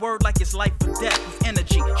preach the word like it's life or death with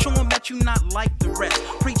energy. Show them that you not like the rest.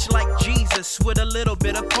 Preach like Jesus with a little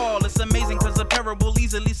bit of Paul. It's amazing cause the parable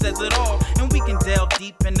easily says it all. And we can delve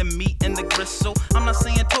deep in the meat and the gristle. I'm not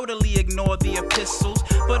saying totally ignore the epistles,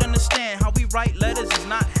 but understand how we write letters is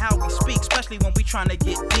not how we speak, especially when we trying to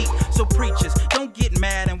get deep. So preachers, don't get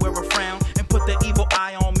mad and wear a frown and put the evil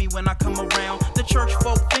eye on me when I come around. The church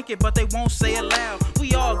folk think it, but they won't say it loud.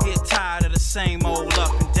 We all get tired of the same old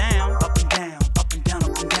up and down, up and down, up and down,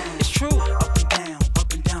 up and down. It's true, up and down,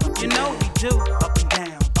 up and down, up and down. You know we do, up and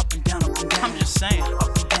down, up and down, up and down. I'm just saying,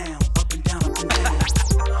 up and down, up and down, up and down.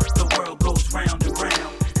 The world goes round and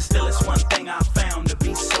round, and still it's one thing I found to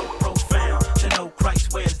be so profound. To know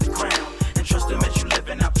Christ wears the crown, and trust him as you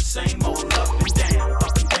living out the same old up and down,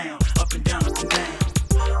 up and down, up and down, up and down,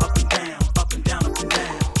 up and down, up and down, up and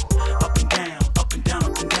down, up and down, up and down,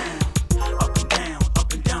 up and down, up and down,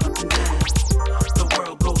 up and down, up and down. The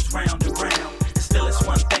world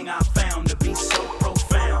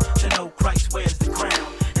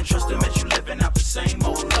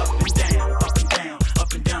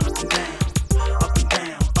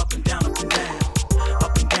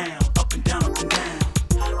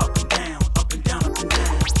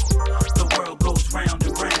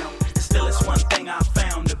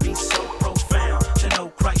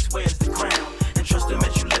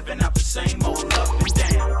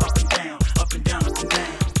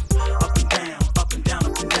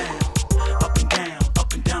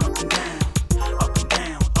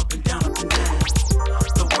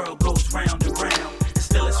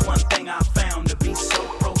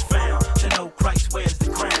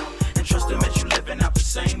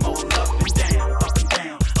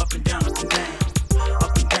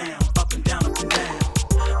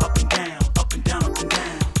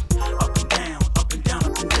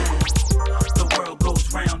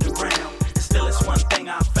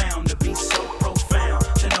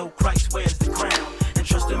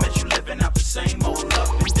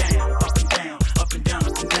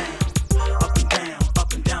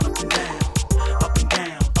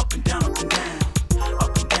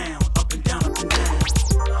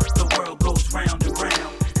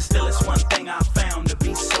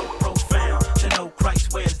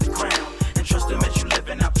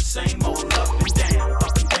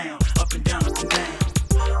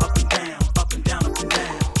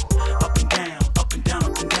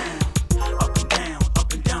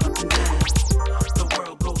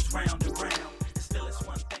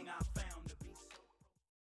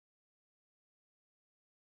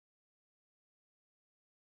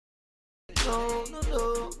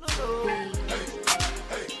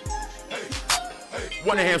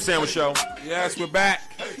One Ham Sandwich Show. Yes, we're back.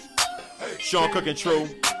 Sean Cook and True.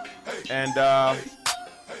 And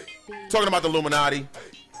talking about the Illuminati.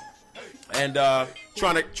 And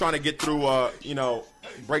trying to get through,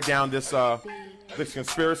 break down this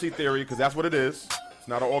conspiracy theory, because that's what it is. It's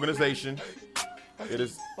not an organization. It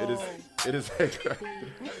is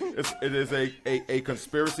a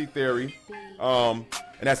conspiracy theory.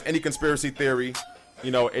 And that's any conspiracy theory.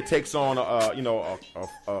 It takes on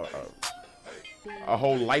a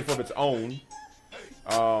whole life of its own.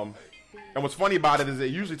 And what's funny about it is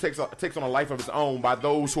it usually takes on a life of its own by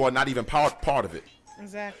those who are not even part of it.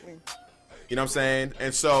 Exactly. You know what I'm saying?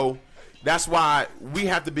 And so that's why we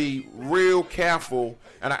have to be real careful.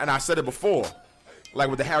 And I said it before, like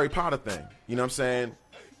with the Harry Potter thing. You know what I'm saying?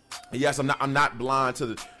 Yes, I'm not blind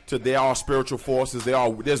to there are spiritual forces.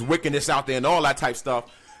 There's wickedness out there and all that type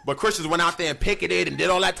stuff. But Christians went out there and picketed and did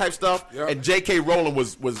all that type stuff. Yep. And J.K. Rowling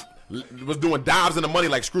was doing dives in the money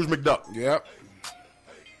like Scrooge McDuck. Yep.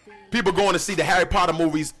 People going to see the Harry Potter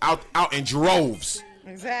movies out in droves.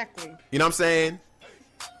 Exactly. You know what I'm saying?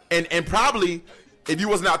 And probably if you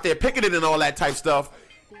wasn't out there picketing and all that type stuff,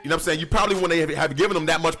 you know what I'm saying, you probably wouldn't have given them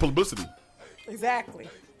that much publicity. Exactly.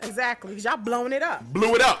 Because y'all blowing it up.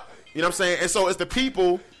 Blew it up. You know what I'm saying? And so it's the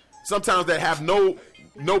people sometimes that have no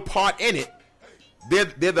part in it.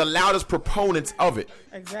 They're the loudest proponents of it.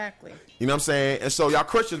 Exactly. You know what I'm saying? And so y'all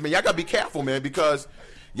Christians, man, y'all gotta be careful, man, because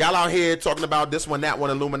y'all out here talking about this one, that one,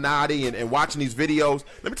 Illuminati, and watching these videos.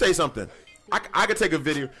 Let me tell you something. I could take a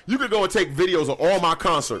video. You could go and take videos of all my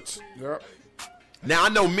concerts. Yep. Now I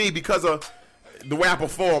know me, because of the way I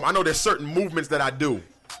perform, I know there's certain movements that I do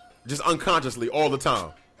just unconsciously all the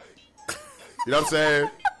time. You know what I'm saying?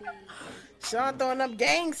 Sean throwing up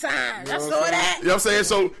gang signs. I saw that. You know what I'm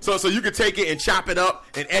saying? So you could take it and chop it up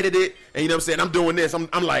and edit it, and you know what I'm saying? I'm doing this. I'm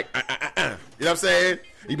like, You know what I'm saying?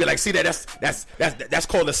 You'd be like, see that's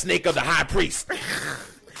called the snake of the high priest.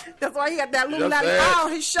 That's why he got that Illuminati eye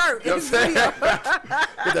on his shirt. You know what I'm saying? Get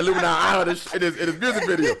that Illuminati eye on in his music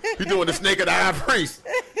video. He's doing the snake of the high priest.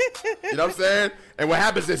 You know what I'm saying? And what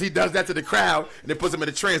happens is he does that to the crowd, and it puts them in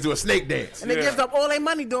a trance, do a snake dance. And it gives up all their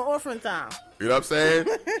money doing orphan time. You know what I'm saying?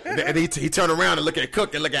 And he turn around and look at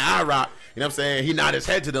Cook and look at iRock. You know what I'm saying? He nod his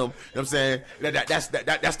head to them. You know what I'm saying?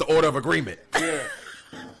 That's the order of agreement. Yeah.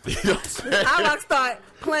 You know what I'm saying? iRock start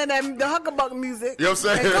playing the Huckabuck music. You know what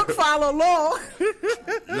I'm saying? And Cook follow along. You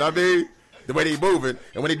know what I mean? The way they moving,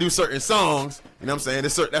 and when they do certain songs, you know what I'm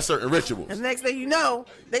saying? That's certain rituals. And the next thing you know,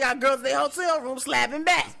 they got girls in their hotel room slapping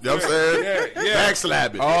back. You know what I'm saying? Yeah. Back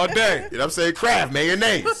slapping all day. You know what I'm saying? Kraft,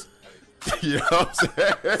 mayonnaise. You know what I'm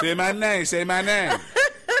saying? Say my name.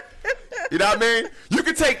 You know what I mean? You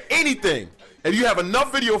can take anything, and you have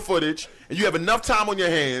enough video footage, and you have enough time on your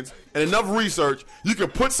hands, and enough research, you can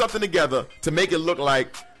put something together to make it look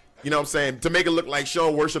like, you know what I'm saying? To make it look like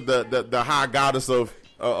Sean worshiped the high goddess of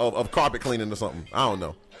carpet cleaning or something. I don't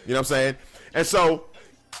know. You know what I'm saying? And so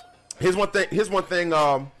here's one thing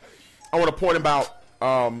I want to point about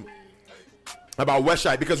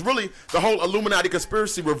Westside, because really the whole Illuminati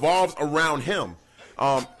conspiracy revolves around him,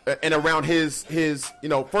 and around his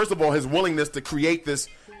first of all, his willingness to create this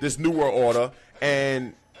new world order,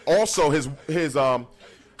 and also his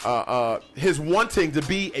wanting to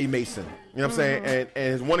be a Mason. You know what I'm saying?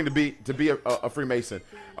 And his wanting to be a Freemason.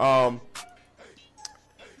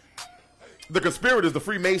 The conspirators, the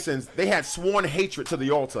Freemasons, they had sworn hatred to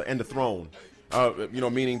the altar and the throne,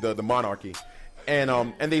 meaning the monarchy,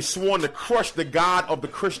 and they sworn to crush the God of the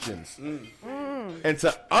Christians and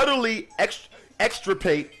to utterly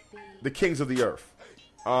extirpate the kings of the earth.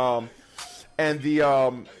 And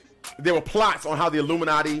there were plots on how the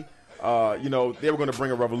Illuminati, they were going to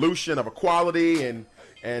bring a revolution of equality and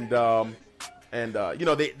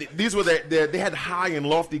these were they had high and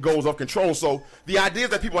lofty goals of control. So the ideas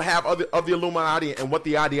that people have of the Illuminati and what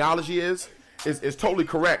the ideology is totally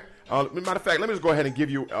correct. Matter of fact, let me just go ahead and give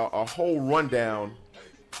you a whole rundown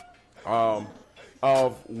of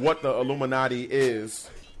what the Illuminati is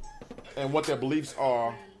and what their beliefs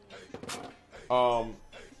are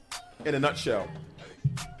in a nutshell.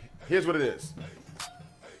 Here's what it is.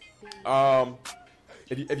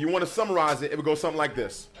 If you want to summarize it, it would go something like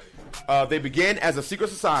this. They began as a secret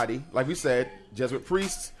society, like we said, Jesuit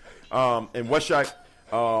priests, and Westside,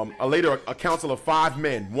 later a council of 5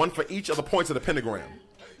 men, one for each of the points of the pentagram.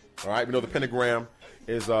 All right, we know the pentagram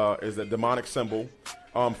is a demonic symbol.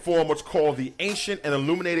 Form what's called the Ancient and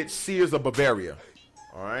Illuminated Seers of Bavaria.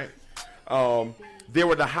 All right, they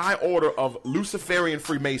were the high order of Luciferian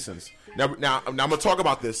Freemasons. Now I'm gonna talk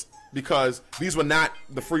about this because these were not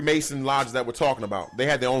the Freemason lodges that we're talking about. They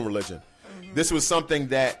had their own religion. This was something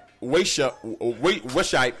that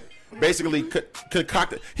Weishaupt basically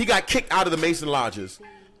concocted. He got kicked out of the Mason lodges,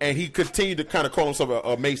 and he continued to kind of call himself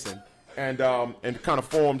a Mason, and kind of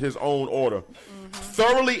formed his own order.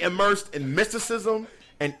 Thoroughly immersed in mysticism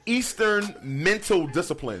and Eastern mental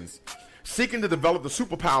disciplines, seeking to develop the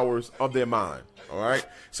superpowers of their mind. All right.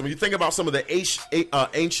 So when you think about some of the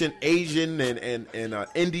ancient Asian and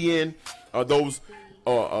Indian, those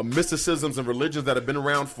mysticisms and religions that have been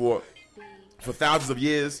around for thousands of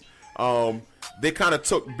years, they kind of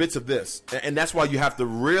took bits of this, and that's why you have to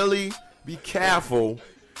really be careful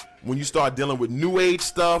when you start dealing with New Age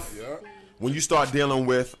stuff. Yeah. When you start dealing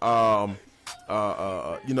with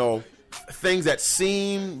things that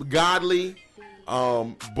seem godly,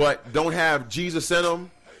 but don't have Jesus in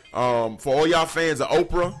them. For all y'all fans of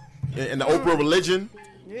Oprah and the Oprah religion,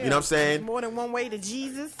 you know what I'm saying? There's more than one way to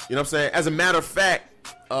Jesus. You know what I'm saying? As a matter of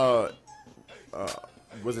fact, was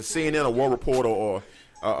it CNN, a World Report, or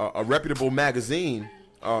a reputable magazine,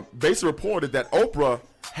 basically reported that Oprah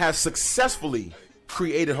has successfly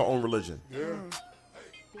created her own religion. Yeah.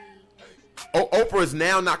 Oprah is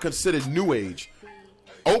now not considered New Age.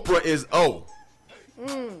 Oprah is O. You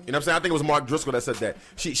know what I'm saying? I think it was Mark Driscoll that said that.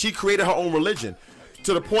 She created her own religion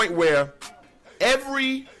to the point where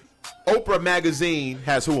every Oprah magazine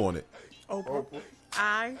has who on it? Oprah.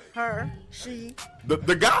 I, her, she.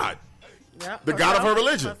 The God. Yep. The God of her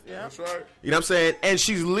religion. Yep. That's right. You know what I'm saying? And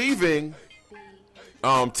she's leaving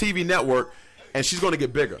TV network, and she's going to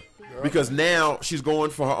get bigger. Yep. Because now she's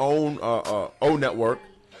going for her own O network.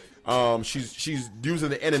 She's using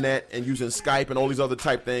the internet and using Skype and all these other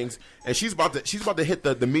type things, and she's about to hit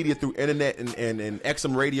the media through internet and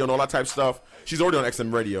XM radio and all that type of stuff. She's already on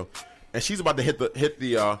XM radio, and she's about to hit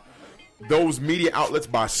the those media outlets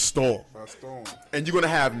by storm. And you're gonna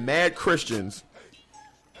have mad Christians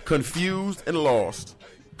confused and lost,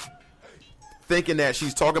 thinking that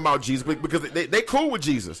she's talking about Jesus because they cool with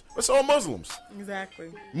Jesus, but so are Muslims.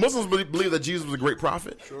 Exactly. Muslims believe that Jesus was a great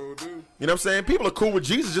prophet. Sure do. You know what I'm saying? People are cool with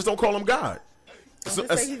Jesus, just don't call him God. Don't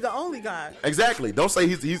say he's the only God. Exactly. Don't say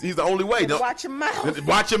he's the only way. Watch your mouth.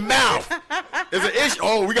 Watch your mouth. There's an issue.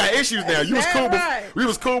 Oh, we got issues now. You was cool. Right? We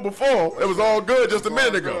was cool before. It was all good just a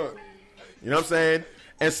minute ago. You know what I'm saying?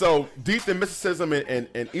 And so deep in mysticism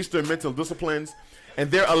and Eastern mental disciplines, and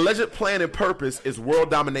their alleged plan and purpose is world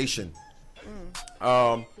domination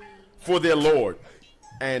for their Lord.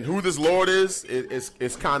 And who this Lord is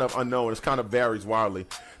kind of unknown. It kind of varies wildly.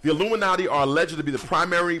 The Illuminati are alleged to be the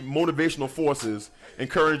primary motivational forces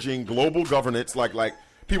encouraging global governance. Like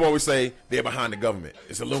people always say, they're behind the government.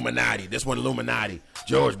 It's Illuminati. This one Illuminati.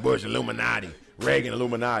 George Bush Illuminati. Reagan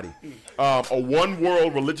Illuminati. A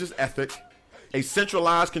one-world religious ethic, a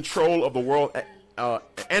centralized control of the world,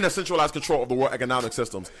 and a centralized control of the world economic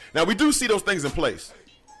systems. Now, we do see those things in place.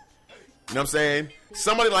 You know what I'm saying?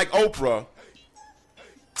 Somebody like Oprah,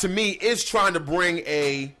 to me, is trying to bring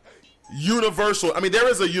a universal. I mean, there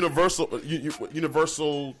is a universal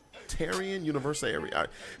area,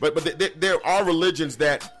 but there are religions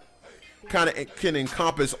that kind of can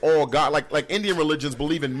encompass all God. Like Indian religions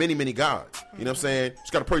believe in many gods. You know what I'm saying?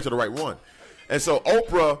 Just got to pray to the right one. And so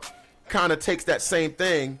Oprah kind of takes that same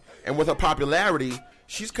thing, and with her popularity,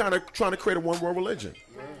 she's kind of trying to create a one world religion.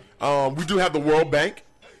 We do have the World Bank.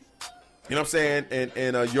 You know what I'm saying?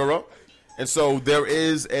 In Europe. And so there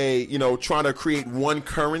is trying to create one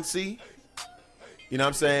currency. You know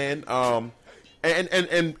what I'm saying?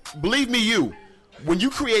 And believe me, when you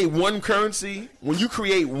create one currency, when you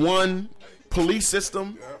create one police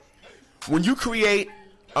system, when you create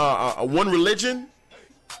one religion,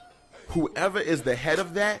 whoever is the head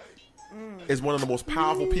of that is one of the most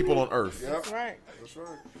powerful people on earth. That's right. That's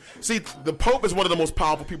right. See, the Pope is one of the most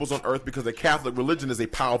powerful people on earth because the Catholic religion is a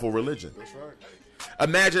powerful religion. That's right.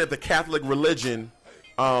 Imagine if the Catholic religion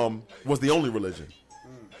was the only religion.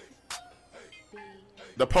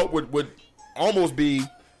 The Pope would almost be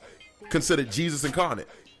considered Jesus incarnate.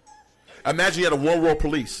 Imagine you had a one world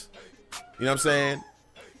police. You know what I'm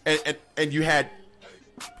saying? And you had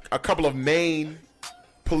a couple of main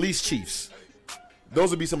police chiefs. Those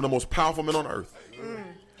would be some of the most powerful men on earth.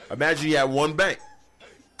 Imagine you had one bank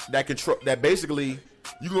that basically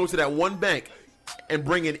you can go to that one bank and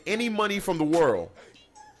bring in any money from the world.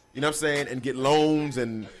 You know what I'm saying? And get loans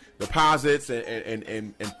and deposits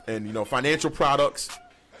and financial products.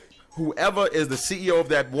 Whoever is the CEO of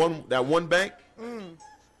that one bank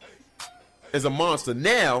is a monster.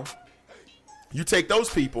 Now, you take those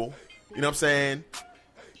people, you know what I'm saying?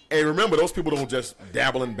 And remember, those people don't just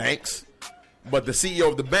dabble in banks, but the CEO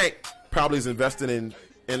of the bank probably is investing in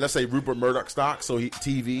let's say Rupert Murdoch stock, so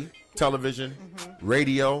TV, television,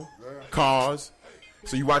 radio, cars.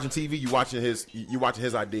 So you watching TV, you watching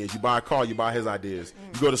his ideas. You buy a car, you buy his ideas.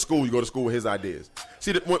 You go to school with his ideas.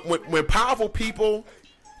 See, when powerful people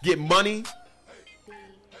get money,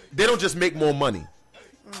 they don't just make more money.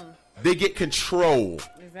 They get control.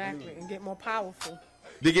 Exactly, and get more powerful.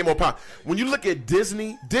 They get more power. When you look at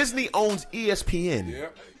Disney owns ESPN.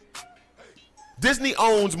 Yep. Disney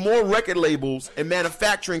owns more record labels and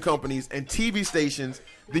manufacturing companies and TV stations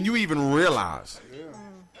than you even realize. Yeah.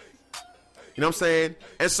 You know what I'm saying?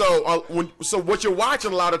 And so, what you're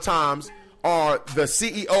watching a lot of times are the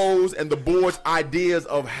CEOs and the board's ideas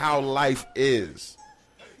of how life is.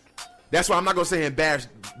 That's why I'm not gonna say and bash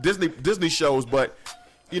Disney shows, but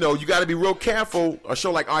you got to be real careful. A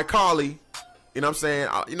show like iCarly, you know what I'm saying?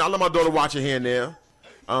 I let my daughter watch it here and there,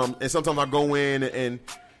 and sometimes I go in and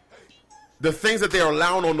the things that they're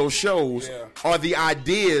allowing on those shows are the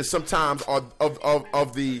ideas sometimes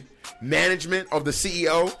of the management of the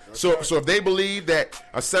CEO. So if they believe that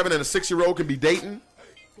a 7 and a 6-year-old can be dating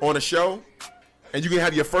on a show, and you can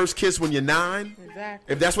have your first kiss when you're 9,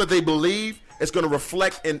 exactly. If that's what they believe, it's going to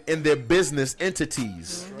reflect in their business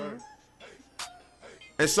entities. Mm-hmm.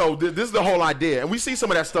 And so this is the whole idea. And we see some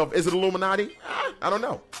of that stuff. Is it Illuminati? I don't know.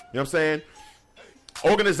 You know what I'm saying?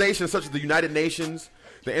 Organizations such as the United Nations,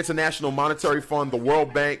 the International Monetary Fund, the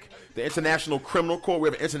World Bank, the International Criminal Court. We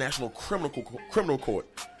have an International Criminal Court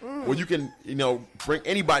where you can, bring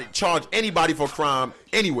anybody, charge anybody for a crime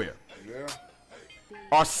anywhere. Yeah.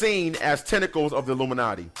 Are seen as tentacles of the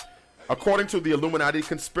Illuminati. According to the Illuminati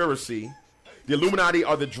conspiracy, the Illuminati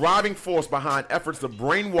are the driving force behind efforts to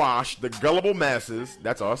brainwash the gullible masses,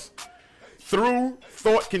 that's us, through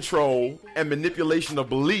thought control and manipulation of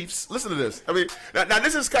beliefs. Listen to this. I mean, now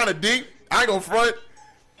this is kind of deep. I ain't gonna front.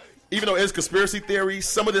 Even though it's conspiracy theory,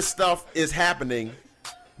 some of this stuff is happening.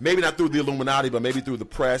 Maybe not through the Illuminati, but maybe through the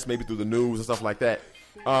press, maybe through the news and stuff like that.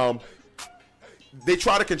 They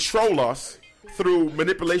try to control us through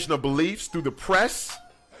manipulation of beliefs, through the press,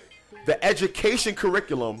 the education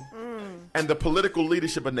curriculum, and the political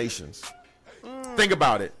leadership of nations. Think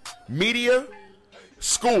about it. Media,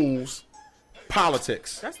 schools,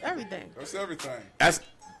 politics. That's everything. That's everything. That's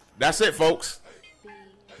it, folks.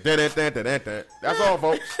 That's all,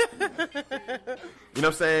 folks. You know what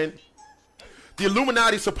I'm saying? The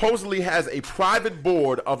Illuminati supposedly has a private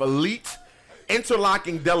board of elite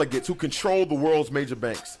interlocking delegates who control the world's major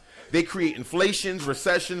banks. They create inflations,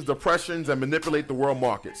 recessions, depressions, and manipulate the world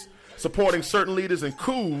markets, supporting certain leaders in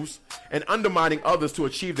coups and undermining others to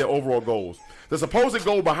achieve their overall goals. The supposed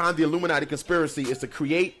goal behind the Illuminati conspiracy is to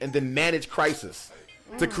create and then manage crisis.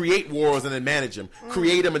 To create wars and then manage them.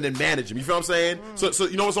 Create them and then manage them. You feel what I'm saying? So it's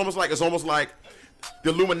almost like the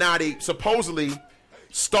Illuminati supposedly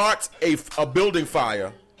starts a building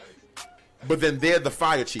fire, but then they're the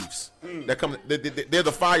fire chiefs that come. They're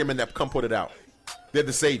the firemen that come put it out. They're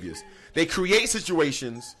the saviors. They create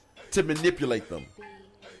situations to manipulate them.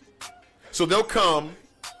 So they'll come.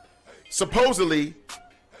 Supposedly,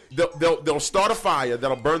 they'll start a fire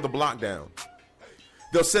that'll burn the block down.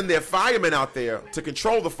 They'll send their firemen out there to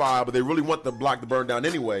control the fire, but they really want the block to burn down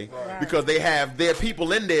anyway, because they have their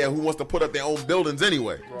people in there who wants to put up their own buildings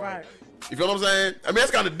anyway. Right. You feel what I'm saying? I mean,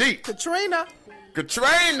 that's kind of deep. Katrina.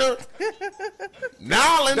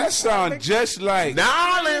 Nolans. That sounds just like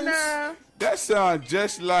Nolans. That sounds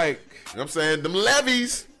just like, you know what I'm saying? Them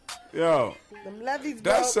levees. Yo. Them levees broke.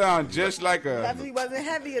 That sounds just like a levee wasn't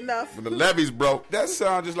heavy enough. When the levees broke. That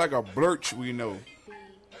sounds just like a blurch we know.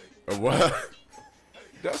 A what?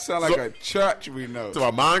 That sounds like a church we know. To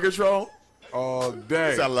our mind control? All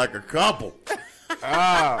day. Sound like a couple.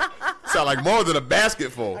 Sound like more than a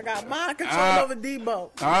basketful. I got mind control over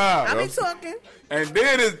Debo. I be talking. And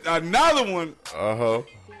then there's another one. Uh-huh.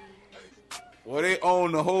 Well, they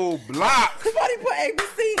own the whole block. Somebody put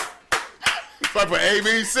ABC. Somebody put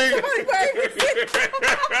ABC. Somebody put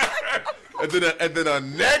ABC. and then the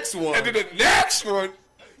next one. And then the next one.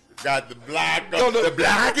 Got the block. The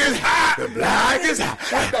block is hot. The block is hot.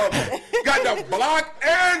 Got the block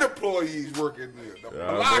and employees working there. The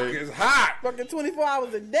block is hot. Working 24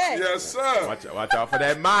 hours a day. Yes, sir. Watch out for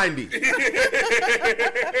that mindy.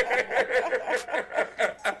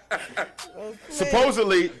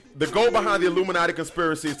 Supposedly, the goal behind the Illuminati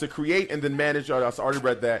conspiracy is to create and then manage. I already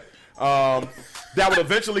read that. That would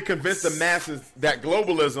eventually convince the masses that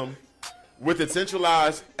globalism, with its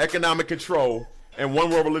centralized economic control and one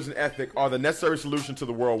world religion ethic, are the necessary solution to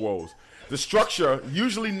the world woes. The structure,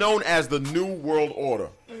 usually known as the New World Order,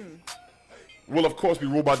 will of course be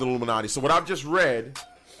ruled by the Illuminati. So what I've just read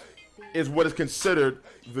is what is considered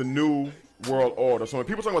the New World Order. So when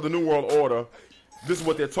people talk about the New World Order, this is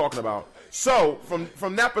what they're talking about. So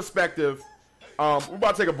from that perspective, we're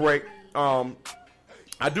about to take a break.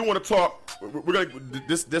 I do want to talk. We're gonna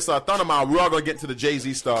this Thunder Mile. We are gonna get into the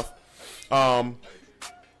Jay-Z stuff. And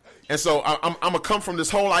so I'm gonna come from this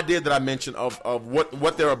whole idea that I mentioned of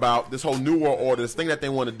what they're about, this whole New World Order, this thing that they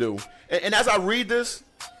want to do. And as I read this,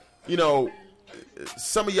 you know,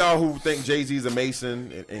 some of y'all who think Jay-Z's a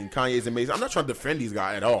Mason and Kanye's a Mason, I'm not trying to defend these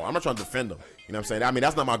guys at all. I'm not trying to defend them. You know what I'm saying? I mean,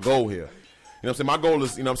 that's not my goal here. You know what I'm saying? My goal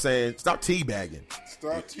is, you know what I'm saying, stop teabagging.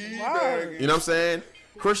 Stop teabagging. You know what I'm saying?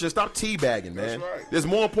 Christian, stop teabagging, man. That's right. There's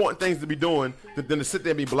more important things to be doing than to sit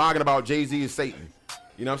there and be blogging about Jay-Z and Satan.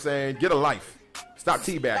 You know what I'm saying? Get a life. Stop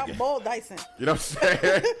teabagging. Stop ball dicing. You know what I'm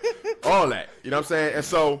saying? All that. You know what I'm saying? And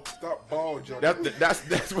so stop ball jumping.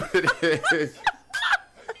 That's what it is.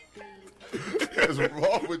 What's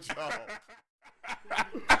wrong with y'all?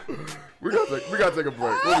 We gotta take a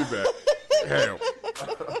break. We'll be back. Damn.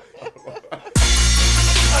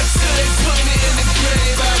 Until they put me in the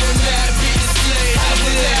grave, I will not be a slave. I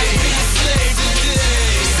will not be a slave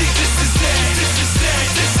today. See, this is that. This is that.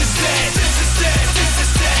 This is that. This is that. This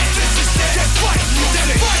is that. This is that. That's right. You did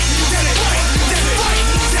it. You did it. You did it.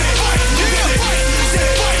 You did it. You did it. You did it. You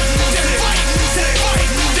did it. You did it. You did it.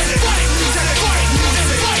 You did it. You did it. You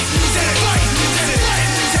did it. You did it. You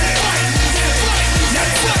did it. You did it.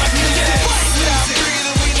 That's what I did. Stop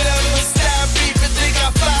breathing. We never stop beeping. Think I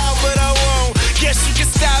found what I want. Guess you can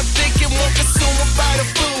stop thinking, won't consume about the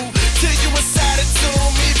food till you inside a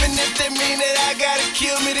tomb. Even if they mean that I gotta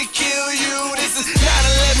kill me to kill you. This is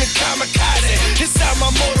 9/11 kamikaze. It's out my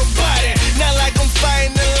mortal body. Not like I'm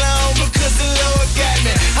fighting alone because the Lord got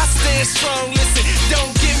me. I stand strong. Listen, don't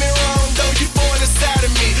get me wrong. Though you born inside of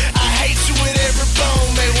me, I hate you with every bone.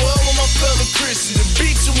 Man, war with my fellow Christians and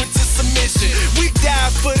beat you into submission. We die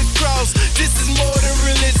for the cross. This is more than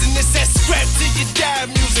religion. It's that scrap till you die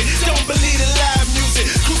music. Don't believe the live music.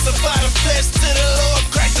 Crucify the flesh to the Lord.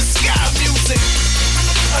 Crack the sky music.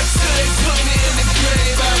 Until they put me in the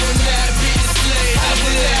grave, I will not be a slave. I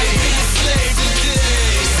will not be a slave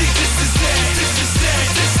today. See, this is that. This is that.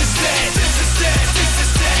 This is that. This is that. This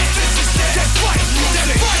is that. This is that. That's right. You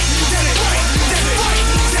did it. You did it. You did it.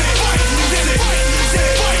 You did it. You did it. You did it. You did it.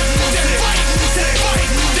 You did it. You did it. You did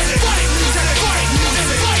it.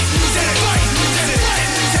 You did it. You did it. You did it.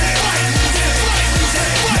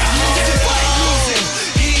 You did it. You did it.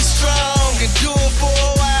 He's strong and do it for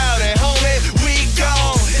a while. Then homie, we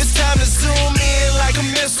gone. It's time to zoom in like a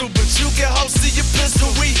missile, but you can hold to your pistol.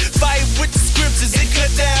 We fight with the scriptures. It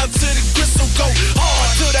cut down to the gristle. Go hard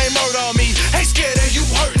till they murder me. Ain't scared of you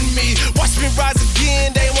hurting me. Watch me rise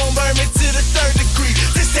again. They won't burn me to the 3rd degree.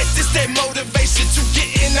 This that motivation to get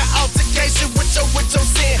in the altercation with your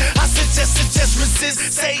sin. I suggest resist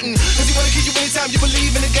Satan. Cause he wanna kill you anytime you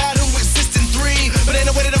believe in a God who exists in 3. But ain't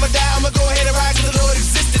no way that I'ma die. I'ma go ahead and ride cause the Lord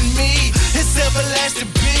exists in me. It's everlasting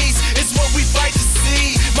peace. It's what we fight to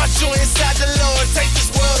see. My joy inside the Lord. Take this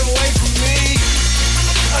world away from me.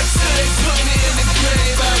 Until they put me in the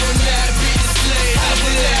grave, I will not be a slave. I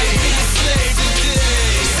will not be a slave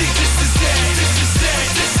today. See, this is that. This is that.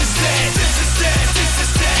 This is that. This is that. This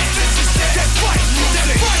is that. This is that. That's right. You did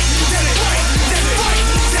it. You did it. You did it.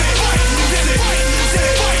 You did it. You did it. You did it. You did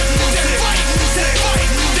it. You did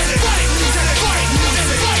it. You did it. You did it. You did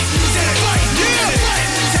it. You did it. You did it. You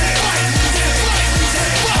did it. You did it.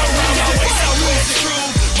 Around my waist, I wear the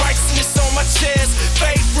truth. Righteousness on my chest.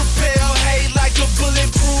 Faith repel hate like a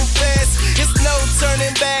bulletproof vest. It's no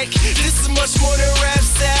turning back. This is much more than rap.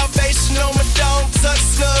 Salvation on my dome. Touch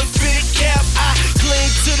snug, fit cap. I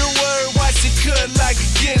cling to the word. Watch it cut like a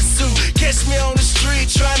Ginsu. Catch me on the street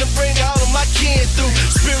trying to bring all of my kin through.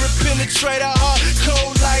 Spirit penetrate our heart.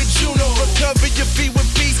 Cold like Juno. Recover your feet with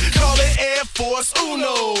peace. Call it Air Force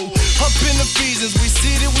Uno. Up in Ephesians. We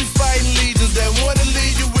see that we fighting legions that wanna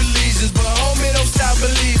lead you with legions. But homie, don't stop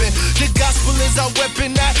believing. The gospel is our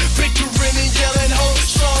weapon. Not bickering and yelling. Hold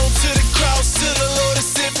strong to the cross. To the Lord is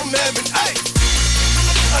sent from heaven. Ay.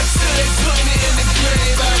 Until they put me in the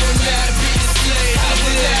grave, I will not be a slave. I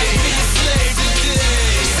will not be a slave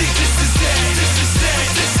today. See, this is that. This is that.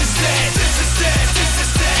 This is that. This is that. This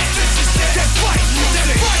is that. This is that. That's right. You did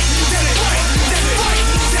it. You did it. You did it.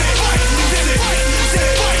 You did it. You did it. You did it. You did it. You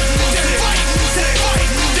did it. You did it. You did it.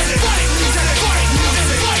 You did it. You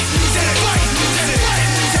did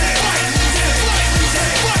it. You did it. You did it. You did it. You did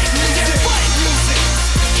it. You did it. Music.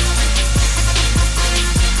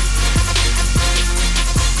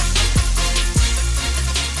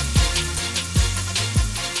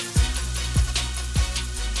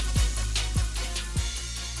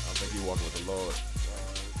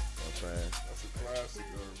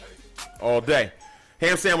 All day.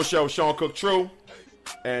 Ham Sandwich Show, Sean Cook True.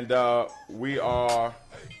 And we are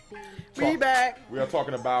back. We are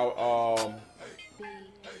talking about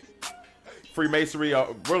Freemasonry.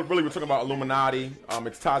 Really, we're talking about Illuminati.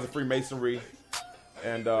 It's ties of Freemasonry,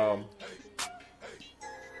 and let's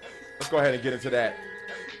go ahead and get into that.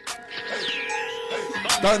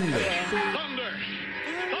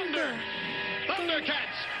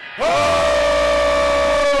 Thundercats. Oh!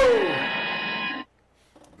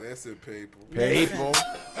 Listen, people.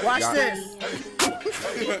 Watch Y'all- this.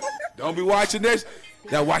 Don't be watching this.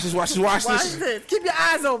 Now watch this. Watch this. Keep your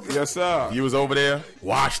eyes open. Yes, sir. You was over there.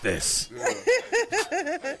 Watch this.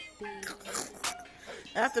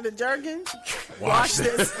 After the jerking, Watch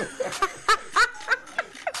this.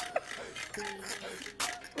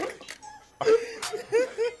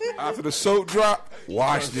 After the soap drop,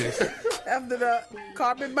 watch this. After the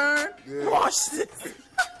carpet burn, watch this.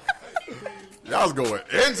 Y'all was going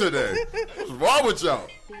in today. What's wrong with y'all?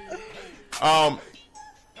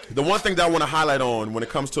 The one thing that I want to highlight on when it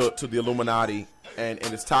comes to the Illuminati and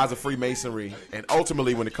its ties of Freemasonry, and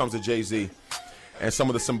ultimately when it comes to Jay-Z and some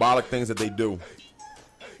of the symbolic things that they do.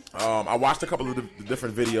 I watched a couple of the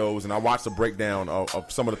different videos, and I watched a breakdown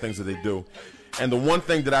of some of the things that they do. And the one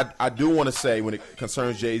thing that I do want to say when it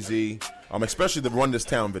concerns Jay-Z, especially the Run This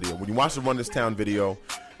Town video. When you watch the Run This Town video,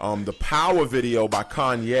 the Power video by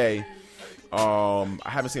Kanye, I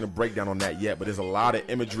haven't seen a breakdown on that yet, but there's a lot of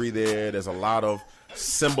imagery there. There's a lot of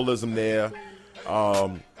symbolism there.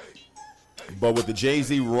 But with the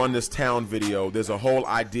Jay-Z Run This Town video, there's a whole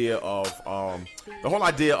idea of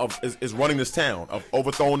is running this town, of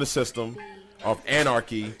overthrowing the system, of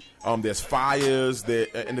anarchy. There's fires there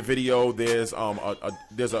in the video. There's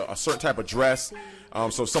a certain type of dress.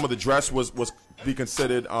 So some of the dress was be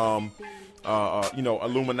considered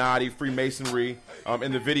Illuminati, Freemasonry.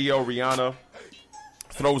 In the video, Rihanna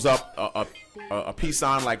throws up a peace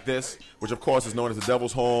sign like this, which of course is known as the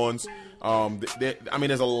devil's horns.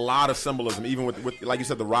 There's a lot of symbolism, even with like you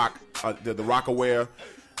said, the rock, the Rockaware.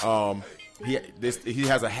 He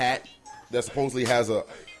has a hat that supposedly has a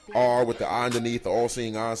R with the eye underneath, the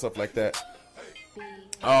all-seeing eye and stuff like that.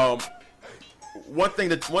 One thing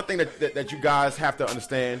that you guys have to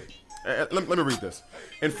understand. Let me read this.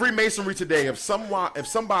 In Freemasonry today, if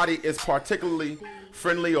somebody is particularly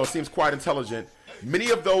friendly or seems quite intelligent, many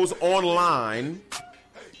of those online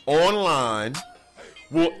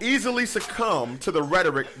will easily succumb to the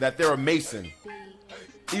rhetoric that they're a Mason,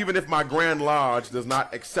 even if my Grand Lodge does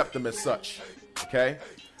not accept them as such. Okay?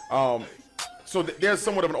 So there's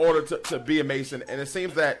somewhat of an order to be a Mason, and it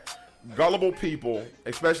seems that gullible people,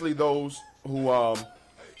 especially those who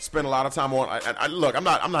spend a lot of time on. Look, I'm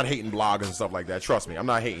not hating bloggers and stuff like that. Trust me, I'm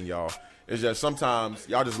not hating y'all. It's just sometimes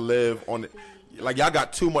y'all just live on it. Like y'all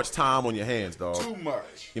got too much time on your hands, dog. Too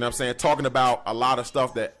much. You know what I'm saying? Talking about a lot of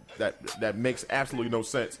stuff that makes absolutely no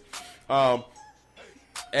sense.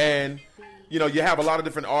 And you have a lot of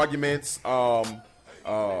different arguments.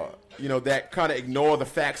 That kind of ignore the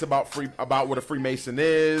facts about what a Freemason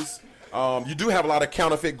is. You do have a lot of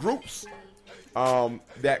counterfeit groups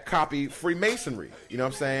that copy Freemasonry. You know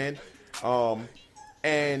what I'm saying?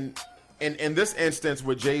 And in this instance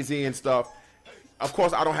with Jay-Z and stuff, of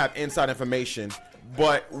course I don't have inside information,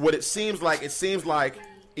 but what it seems like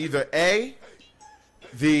either A,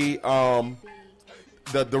 the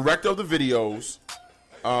director of the videos,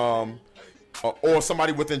 or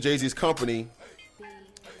somebody within Jay-Z's company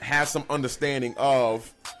has some understanding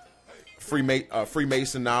of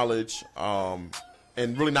Freemason knowledge, and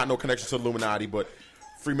really not no connection to Illuminati, but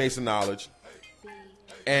Freemason knowledge,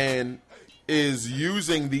 and is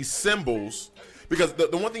using these symbols. Because the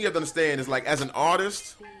one thing you have to understand is, like, as an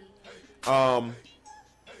artist, to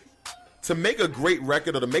make a great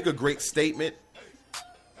record or to make a great statement,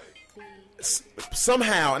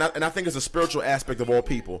 somehow, and I think it's a spiritual aspect of all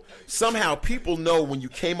people, somehow people know when you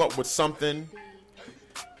came up with something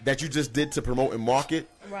that you just did to promote and market,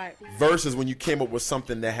 right, versus when you came up with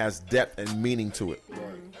something that has depth and meaning to it.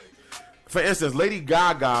 Right. For instance, Lady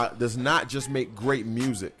Gaga does not just make great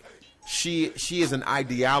music. She is an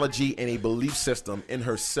ideology and a belief system in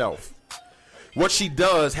herself. What she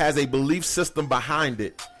does has a belief system behind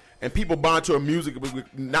it, and people buy into her music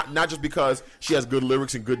not just because she has good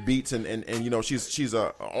lyrics and good beats and she's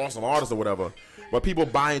an awesome artist or whatever, but people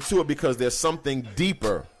buy into it because there's something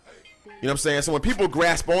deeper. You know what I'm saying? So when people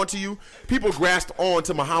grasp onto you, people grasped on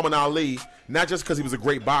to Muhammad Ali, not just because he was a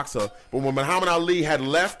great boxer, but when Muhammad Ali had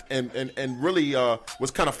left and really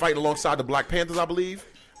was kind of fighting alongside the Black Panthers, I believe,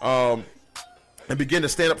 and began to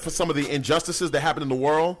stand up for some of the injustices that happened in the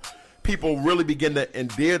world, people really begin to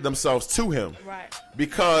endear themselves to him. Right.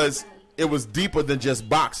 Because it was deeper than just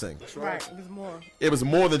boxing. That's right. It was more. It was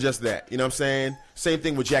more than just that. You know what I'm saying? Same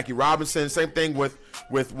thing with Jackie Robinson. Same thing with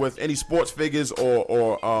any sports figures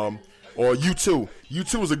or U2.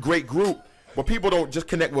 U2 is a great group, But people don't just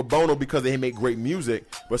connect with Bono because they make great music.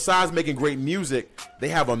 Besides making great music, they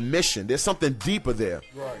have a mission. There's something deeper there.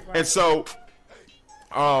 Right. And so,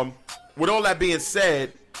 with all that being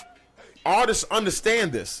said, artists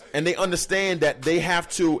understand this, and they understand that they have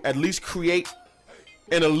to at least create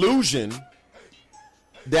an illusion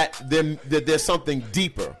that there's something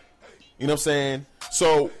deeper. You know what I'm saying?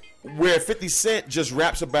 So where 50 Cent just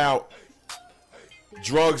raps about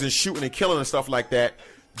drugs and shooting and killing and stuff like that,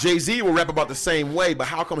 Jay-Z will rap about the same way, but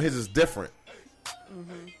how come his is different?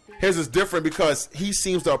 His is different because he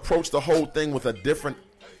seems to approach the whole thing with a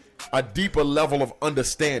deeper level of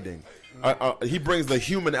understanding. He brings the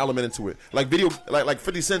human element into it. Like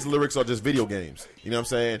 50 Cent's lyrics are just video games. You know what I'm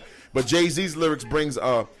saying? But Jay-Z's lyrics brings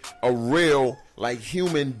a real, like,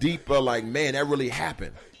 human, deeper, like, man, that really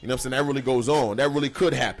happened. You know what I'm saying? That really goes on. That really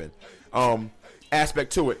could happen.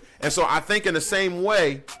 Aspect to it. And so I think in the same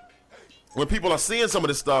way, when people are seeing some of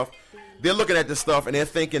this stuff, they're looking at this stuff and they're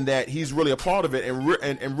thinking that he's really a part of it.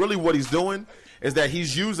 And really what he's doing is that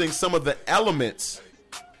he's using some of the elements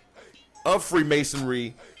of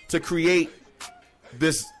Freemasonry to create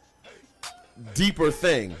this deeper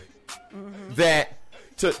thing that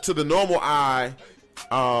to the normal eye,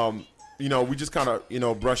 we just kind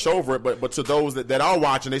of, brush over it. But to those that are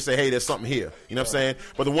watching, they say, hey, there's something here. You know what I'm saying?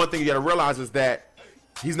 But the one thing you got to realize is that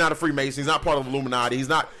he's not a Freemason. He's not part of the Illuminati. He's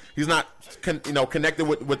not connected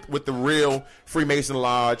with the real Freemason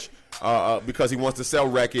Lodge because he wants to sell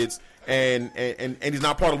records. And he's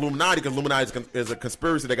not part of Illuminati because Illuminati is a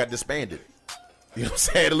conspiracy that got disbanded. You know what I'm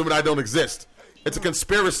saying? Illuminati don't exist. It's a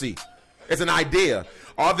conspiracy. It's an idea.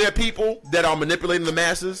 Are there people that are manipulating the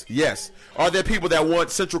masses? Yes. Are there people that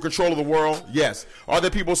want central control of the world? Yes. Are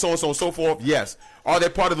there people so and so and so forth? Yes. Are they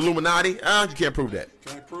part of the Illuminati? You can't prove that.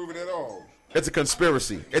 Can't prove it at all. It's a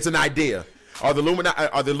conspiracy. It's an idea. Are the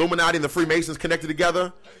Illuminati and the Freemasons connected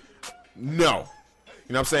together? No.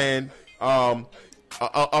 You know what I'm saying?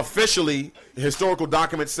 Officially, historical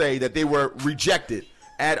documents say that they were rejected.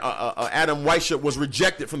 Adam Weishaupt was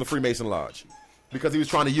rejected from the Freemason Lodge because he was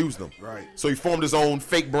trying to use them. Right. So he formed his own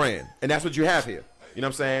fake brand, and that's what you have here. You know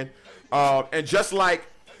what I'm saying? And just like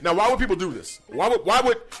now, why would people do this? Why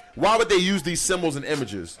would they use these symbols and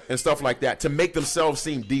images and stuff like that to make themselves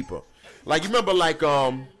seem deeper? Like, you remember, like,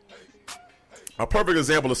 a perfect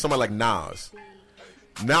example is somebody like Nas.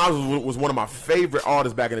 Nas was one of my favorite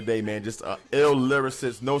artists back in the day, man. Just an ill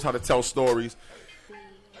lyricist, knows how to tell stories.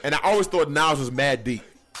 And I always thought Nas was mad deep.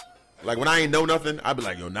 Like, when I ain't know nothing, I'd be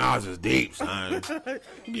like, yo, Nas is deep, son.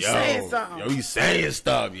 You saying something. Yo, he's saying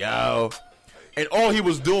stuff, yo. And all he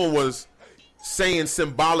was doing was saying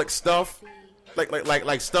symbolic stuff.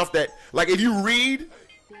 Like stuff that, like, if you read,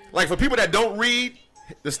 like, for people that don't read,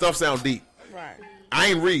 the stuff sound deep. Right. I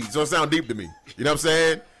ain't read, so it sound deep to me. You know what I'm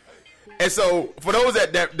saying? And so for those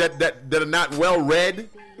that are not well read,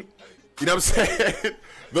 you know what I'm saying?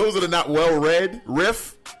 Those that are not well read,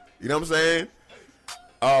 riff. You know what I'm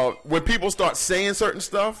saying? When people start saying certain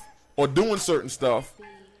stuff or doing certain stuff,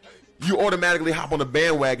 you automatically hop on the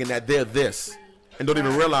bandwagon that they're this, and don't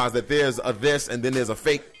even realize that there's a this and then there's a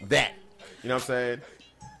fake that. You know what I'm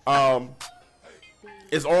saying?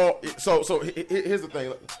 It's all so. Here's the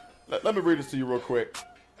thing. Let me read this to you real quick.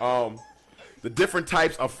 The different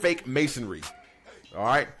types of fake masonry. All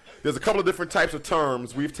right. There's a couple of different types of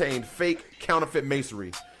terms. We've taken fake, counterfeit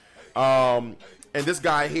masonry. And this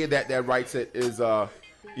guy here that writes it is,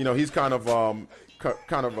 he's kind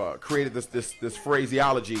of created this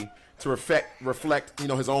phraseology to reflect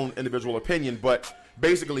his own individual opinion. But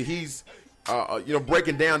basically, he's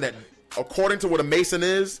breaking down that according to what a mason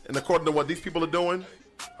is and according to what these people are doing,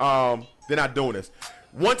 they're not doing this.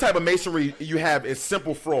 One type of masonry you have is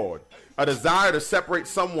simple fraud, a desire to separate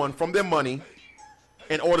someone from their money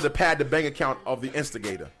in order to pad the bank account of the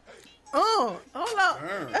instigator. Oh, hold up.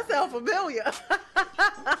 That sounds familiar.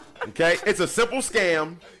 Okay? It's a simple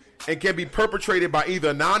scam and can be perpetrated by either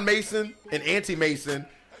a non-mason, an anti-mason,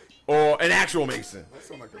 or an actual mason. That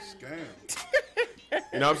sounds like a scam.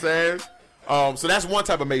 You know what I'm saying? So that's one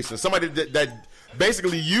type of mason. Somebody that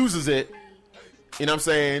basically uses it, you know what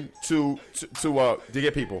I'm saying, to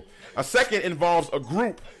get people. A second involves a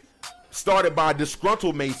group started by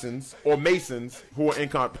disgruntled masons or masons who are in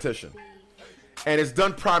competition. And it's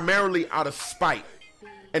done primarily out of spite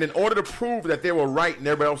and in order to prove that they were right and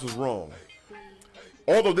everybody else was wrong.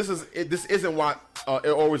 Although this isn't what it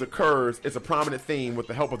always occurs, it's a prominent theme. With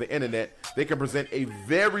the help of the internet, they can present a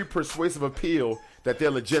very persuasive appeal that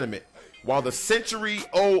they're legitimate, while the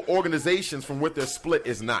century-old organizations from which they're split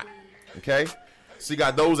is not. Okay? So you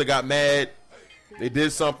got those that got mad, they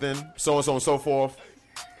did something, so and so and so forth,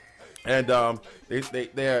 and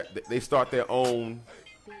they start their own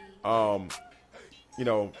you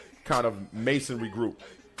know, kind of masonry group.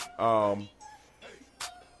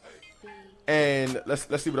 And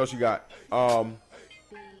let's see what else you got.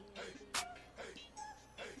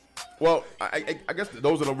 Well, I guess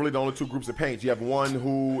those are really the only two groups it paints. You have one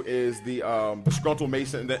who is the disgruntled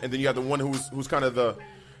Mason, and then you have the one who's kind of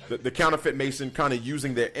the counterfeit Mason, kind of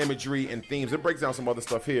using their imagery and themes. It breaks down some other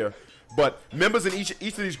stuff here. But members in each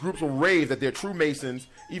of these groups will rave that they're true Masons,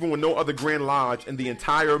 even when no other Grand Lodge in the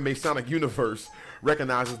entire Masonic universe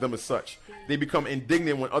recognizes them as such. They become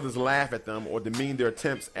indignant when others laugh at them or demean their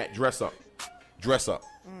attempts at dress up.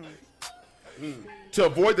 To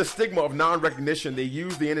avoid the stigma of non-recognition, they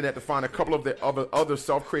use the internet to find a couple of the other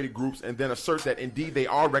self-created groups and then assert that indeed they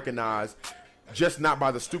are recognized, just not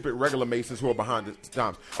by the stupid regular Masons who are behind the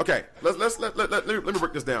times. Okay, let me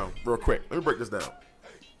break this down real quick. Let me break this down.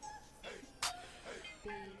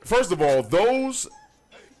 First of all, those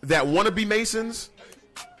that want to be Masons,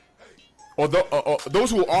 or those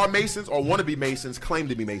who are Masons or want to be Masons, claim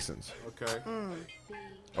to be Masons. Okay.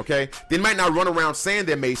 Okay, they might not run around saying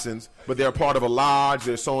they're Masons, but they're a part of a lodge.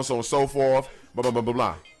 They're so and so and so forth. Blah blah blah blah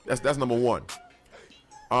blah. That's number one.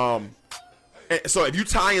 And so if you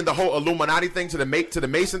tie in the whole Illuminati thing to the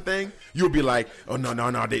Mason thing, you'll be like, oh no,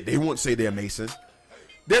 they won't say they're Mason.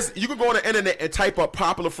 You can go on the internet and type up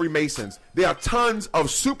popular Freemasons. There are tons of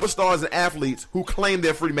superstars and athletes who claim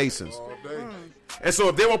they're Freemasons. And so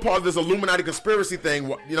if they were part of this Illuminati conspiracy thing, you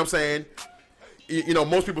know what I'm saying? You know,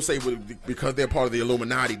 most people say because they're part of the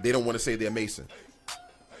Illuminati, they don't want to say they're Mason.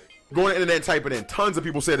 Go on the internet and type it in. Tons of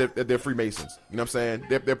people say that they're Freemasons. You know what I'm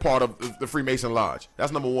saying? They're part of the Freemason Lodge.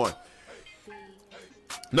 That's number one.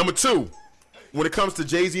 Number two, when it comes to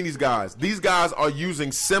Jay-Z and these guys are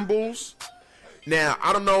using symbols. Now,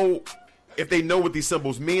 I don't know if they know what these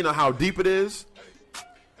symbols mean or how deep it is,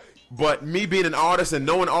 but me being an artist and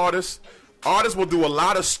knowing artists will do a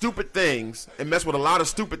lot of stupid things and mess with a lot of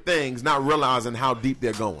stupid things, not realizing how deep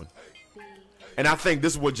they're going. And I think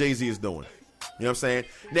this is what Jay-Z is doing. You know what I'm saying?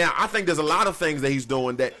 Now, I think there's a lot of things that he's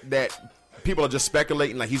doing that people are just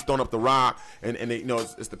speculating, like he's throwing up the rock and you know,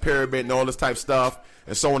 it's the pyramid and all this type of stuff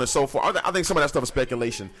and so on and so forth. I think some of that stuff is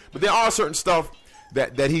speculation. But there are certain stuff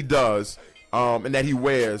that he does and that he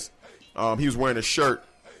wears. He was wearing a shirt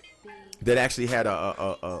that actually had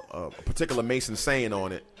a particular Mason saying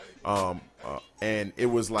on it. And it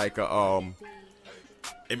was like it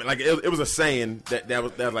was a saying that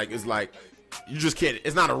was like, it's like, you just can't,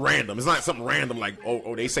 it's not a random, it's not something random like,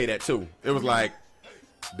 oh they say that too. It was like,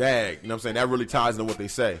 dag, you know what I'm saying? That really ties into what they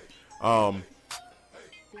say. But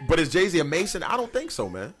is Jay-Z a Mason? I don't think so,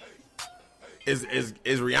 man. Is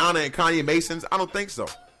Rihanna and Kanye Masons? I don't think so.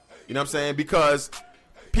 You know what I'm saying? Because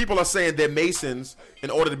people are saying they're Masons in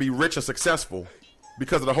order to be rich or successful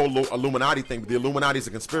because of the whole Illuminati thing. But the Illuminati is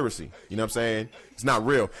a conspiracy. You know what I'm saying? It's not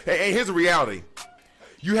real. Hey, here's the reality.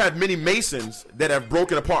 You have many Masons that have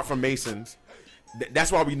broken apart from Masons.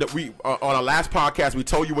 That's why we on our last podcast, we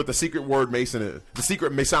told you what the secret word Mason is. The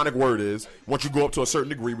secret Masonic word is. Once you go up to a certain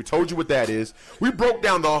degree, we told you what that is. We broke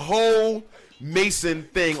down the whole Mason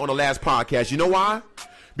thing on the last podcast. You know why?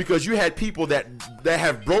 Because you had people that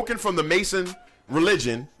have broken from the Mason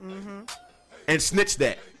religion and snitched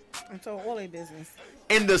that. And so all their business.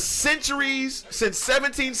 In the centuries since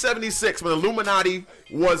 1776, when Illuminati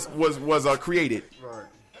was created, Right.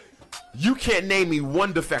 you can't name me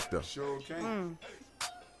one defector. Sure can't.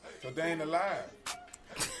 So they ain't alive.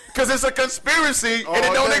 Because it's a conspiracy and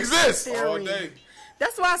it don't exist. All day.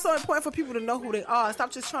 That's why it's so important for people to know who they are.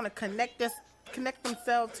 Stop just trying to connect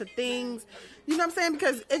themselves to things. You know what I'm saying?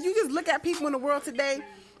 Because if you just look at people in the world today,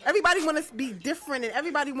 everybody want to be different and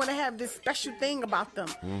everybody want to have this special thing about them.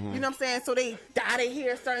 You know what I'm saying? So they dye their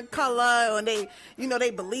hair a certain color and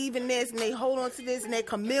they believe in this and they hold on to this and they're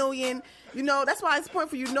chameleon. You know, that's why it's important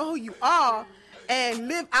for you to know who you are and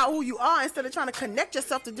live out who you are instead of trying to connect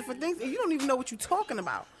yourself to different things and you don't even know what you're talking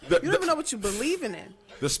about. You don't even know what you're believing in.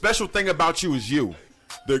 The special thing about you is you.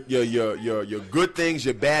 Your good things,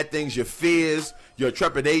 your bad things, your fears, your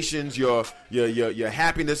trepidations, your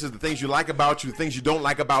happinesses, the things you like about you, the things you don't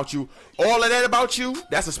like about you, all of that about you,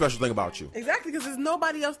 that's a special thing about you. Exactly, because there's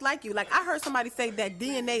nobody else like you. Like I heard somebody say that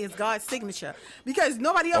DNA is God's signature because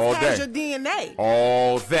nobody else has your DNA.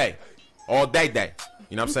 All day.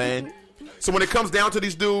 You know what I'm saying? So when it comes down to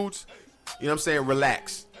these dudes, you know what I'm saying,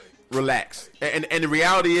 relax. And the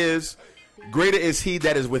reality is, greater is he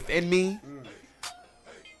that is within me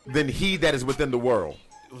than he that is within the world.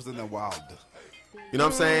 It was in the wild. You know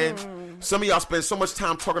what I'm saying? Some of y'all spend so much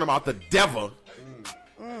time talking about the devil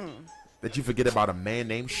that you forget about a man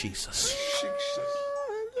named Jesus.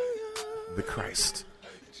 The Christ.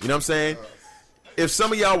 You know what I'm saying? if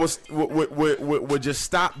some of y'all would just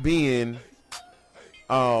stop being,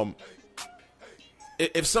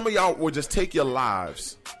 if some of y'all would just take your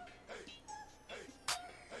lives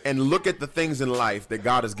and look at the things in life that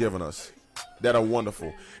God has given us that are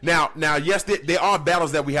wonderful. Now, yes, there are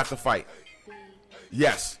battles that we have to fight.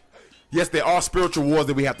 Yes, there are spiritual wars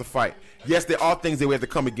that we have to fight. Yes, there are things that we have to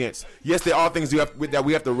come against. Yes, there are things that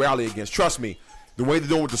we have to rally against. Trust me, the way they're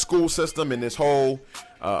doing with the school system and this whole,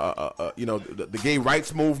 the gay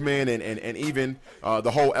rights movement and even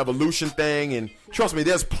the whole evolution thing. And trust me,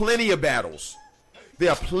 there's plenty of battles. There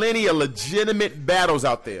are plenty of legitimate battles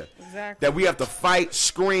out there that we have to fight,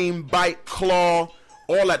 scream, bite, claw,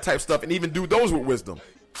 all that type of stuff, and even do those with wisdom,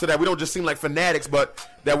 so that we don't just seem like fanatics, but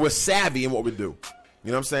that we're savvy in what we do.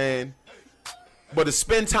 You know what I'm saying? But to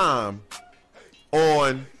spend time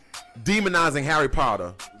on demonizing Harry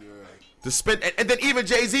Potter, to spend, and then even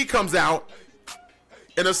Jay-Z comes out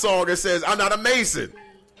in a song that says, "I'm not a Mason."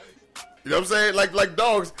 You know what I'm saying? Like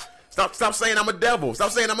dogs, stop saying I'm a devil.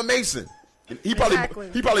 Stop saying I'm a Mason. He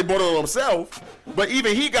probably brought it on himself, but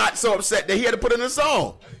even he got so upset that he had to put it in a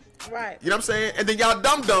song. Right. You know what I'm saying? And then y'all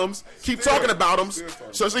dum-dums keep talking about him.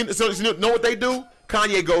 So you know what they do?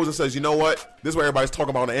 Kanye goes and says, you know what? This is what everybody's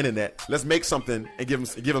talking about on the internet. Let's make something and give him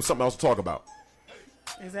something else to talk about.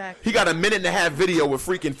 Exactly. He got a 1.5-minute video with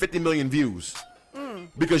freaking 50 million views.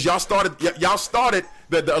 Because y'all started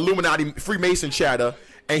the Illuminati Freemason chatter,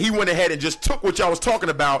 and he went ahead and just took what y'all was talking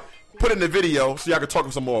about, put it in the video so y'all could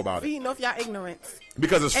talk some more about it. Feeding off y'all ignorance.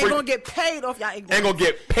 Because it's free. Ain't gonna get paid off y'all ignorance. Ain't gonna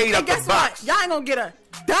get paid out the box. What? Y'all ain't gonna get a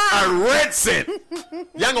dime. A red cent. Y'all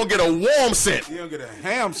ain't gonna get a warm cent. You don't get a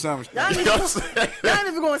ham sandwich. Y'all ain't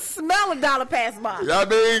even gonna smell a dollar pass by. You know what I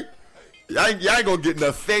mean? Y'all ain't gonna get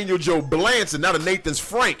Nathaniel Joe Blanton, not a Nathan's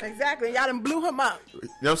Frank. Exactly. Y'all done blew him up. You know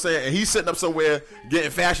what I'm saying? And he's sitting up somewhere getting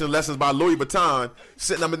fashion lessons by Louis Vuitton.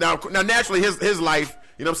 Sitting up now naturally his life.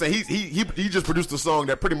 You know what I'm saying? He just produced a song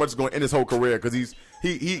that pretty much is going to end his whole career because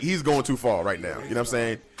he's going too far right now. You know what I'm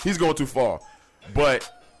saying? He's going too far. But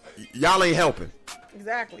y'all ain't helping.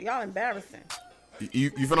 Exactly. Y'all embarrassing.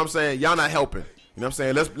 You feel what I'm saying? Y'all not helping. You know what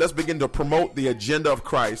I'm saying? Let's begin to promote the agenda of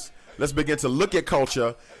Christ. Let's begin to look at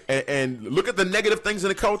culture and look at the negative things in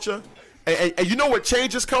the culture. And you know what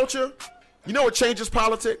changes culture? You know what changes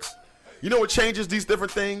politics? You know what changes these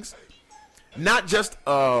different things? Not just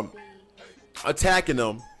attacking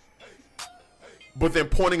them, but then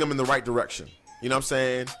pointing them in the right direction. You know what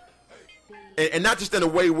I'm saying? And not just in a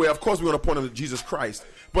way where, of course, we want to point them to Jesus Christ,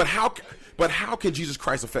 but how can Jesus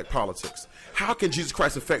Christ affect politics? How can Jesus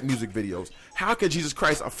Christ affect music videos? How can Jesus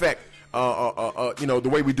Christ affect the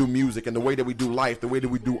way we do music and the way that we do life, the way that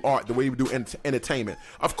we do art, the way we do entertainment?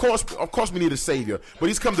 Of course, we need a savior, but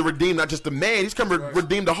he's come to redeem not just the man; he's come to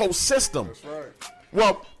redeem the whole system. That's right.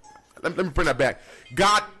 Well, let me bring that back.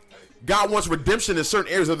 God wants redemption in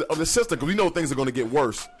certain areas of the system because we know things are going to get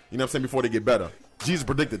worse. You know what I'm saying? Before they get better, Jesus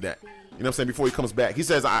predicted that. You know what I'm saying? Before he comes back, he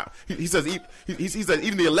says, he says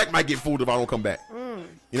even the elect might get fooled if I don't come back. You know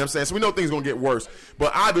what I'm saying? So we know things are going to get worse.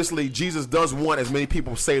 But obviously, Jesus does want as many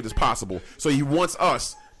people saved as possible. So he wants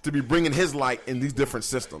us to be bringing his light in these different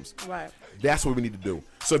systems. Right. That's what we need to do.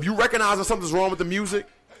 So if you recognize that something's wrong with the music,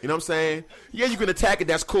 you know what I'm saying? Yeah, you can attack it.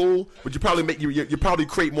 That's cool. But you probably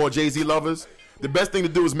create more Jay-Z lovers. The best thing to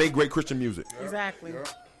do is make great Christian music. Exactly.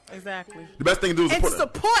 Exactly. The best thing to do is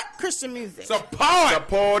support Christian music.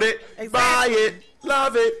 Support it. Exactly. Buy it.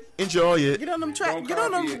 Love it. Enjoy it. Get on them chat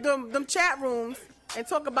rooms and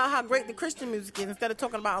talk about how great the Christian music is instead of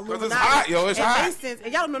talking about Illuminati. It's hot, yo. It's hot. Masons,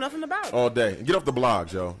 and y'all don't know nothing about it. All day. And get off the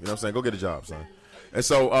blogs, yo. You know what I'm saying? Go get a job, son. And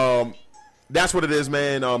so that's what it is,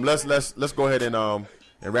 man. Let's go ahead and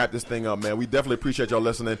wrap this thing up, man. We definitely appreciate y'all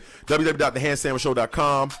listening.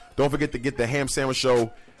 www.thehamsandwichshow.com. Don't forget to get the Ham Sandwich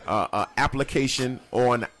Show application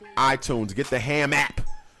on iTunes. Get the Ham app.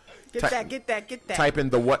 Get that. Type in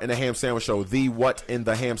the What in the Ham Sandwich Show, the What in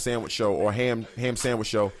the Ham Sandwich Show, or Ham Sandwich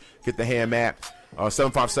Show. Get the Ham app.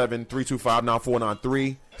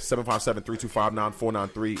 757-325-9493.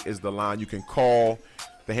 757-325-9493 is the line. You can call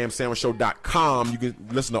thehamsandwichshow.com. You can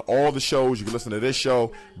listen to all the shows. You can listen to this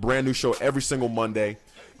show, brand new show every single Monday.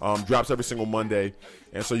 Drops every single Monday,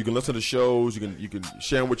 and so you can listen to shows. You can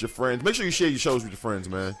share them with your friends. Make sure you share your shows with your friends,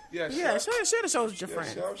 man. Yeah, share the shows with your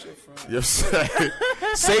friends. Yes,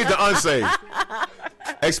 save the unsaved,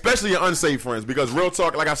 especially your unsaved friends, because real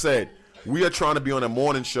talk, like I said, we are trying to be on a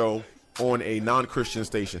morning show on a non-Christian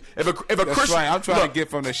station. If a That's Christian, right. I'm trying to get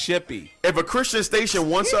from the shippy. If a Christian station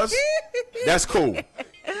wants us, that's cool.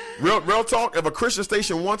 Real talk. If a Christian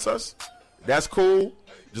station wants us, that's cool.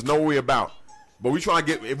 Just know what we're about. But we try to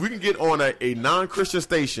get, if we can get on a non-Christian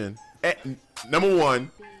station, number one,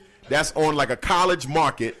 that's on like a college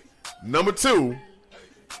market, Number 2,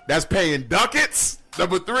 that's paying ducats.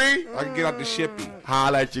 Number 3, I can get out the shippy.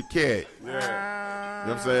 Holla at your cat. You know what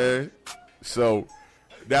I'm saying? So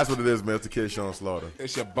that's what it is, man. It's the Kid Sean Slaughter.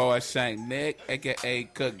 It's your boy Saint Nick, aka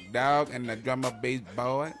Cook Dog, and the drummer bass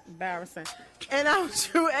boy. Embarrassing. And I'm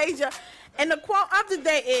True Asia. And the quote of the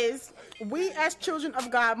day is, we as children of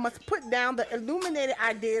God must put down the illuminated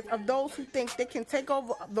ideas of those who think they can take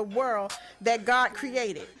over the world that God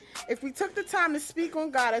created. If we took the time to speak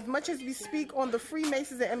on God as much as we speak on the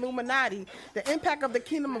Freemasons and Illuminati, the impact of the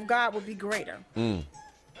kingdom of God would be greater.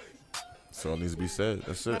 So it needs to be said.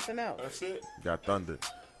 That's it. Nothing else. That's it. Got thundered.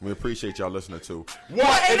 We appreciate y'all listening to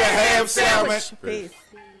What in a Ham Sandwich? Peace.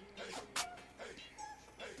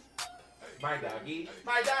 My doggy.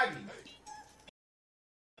 My doggy.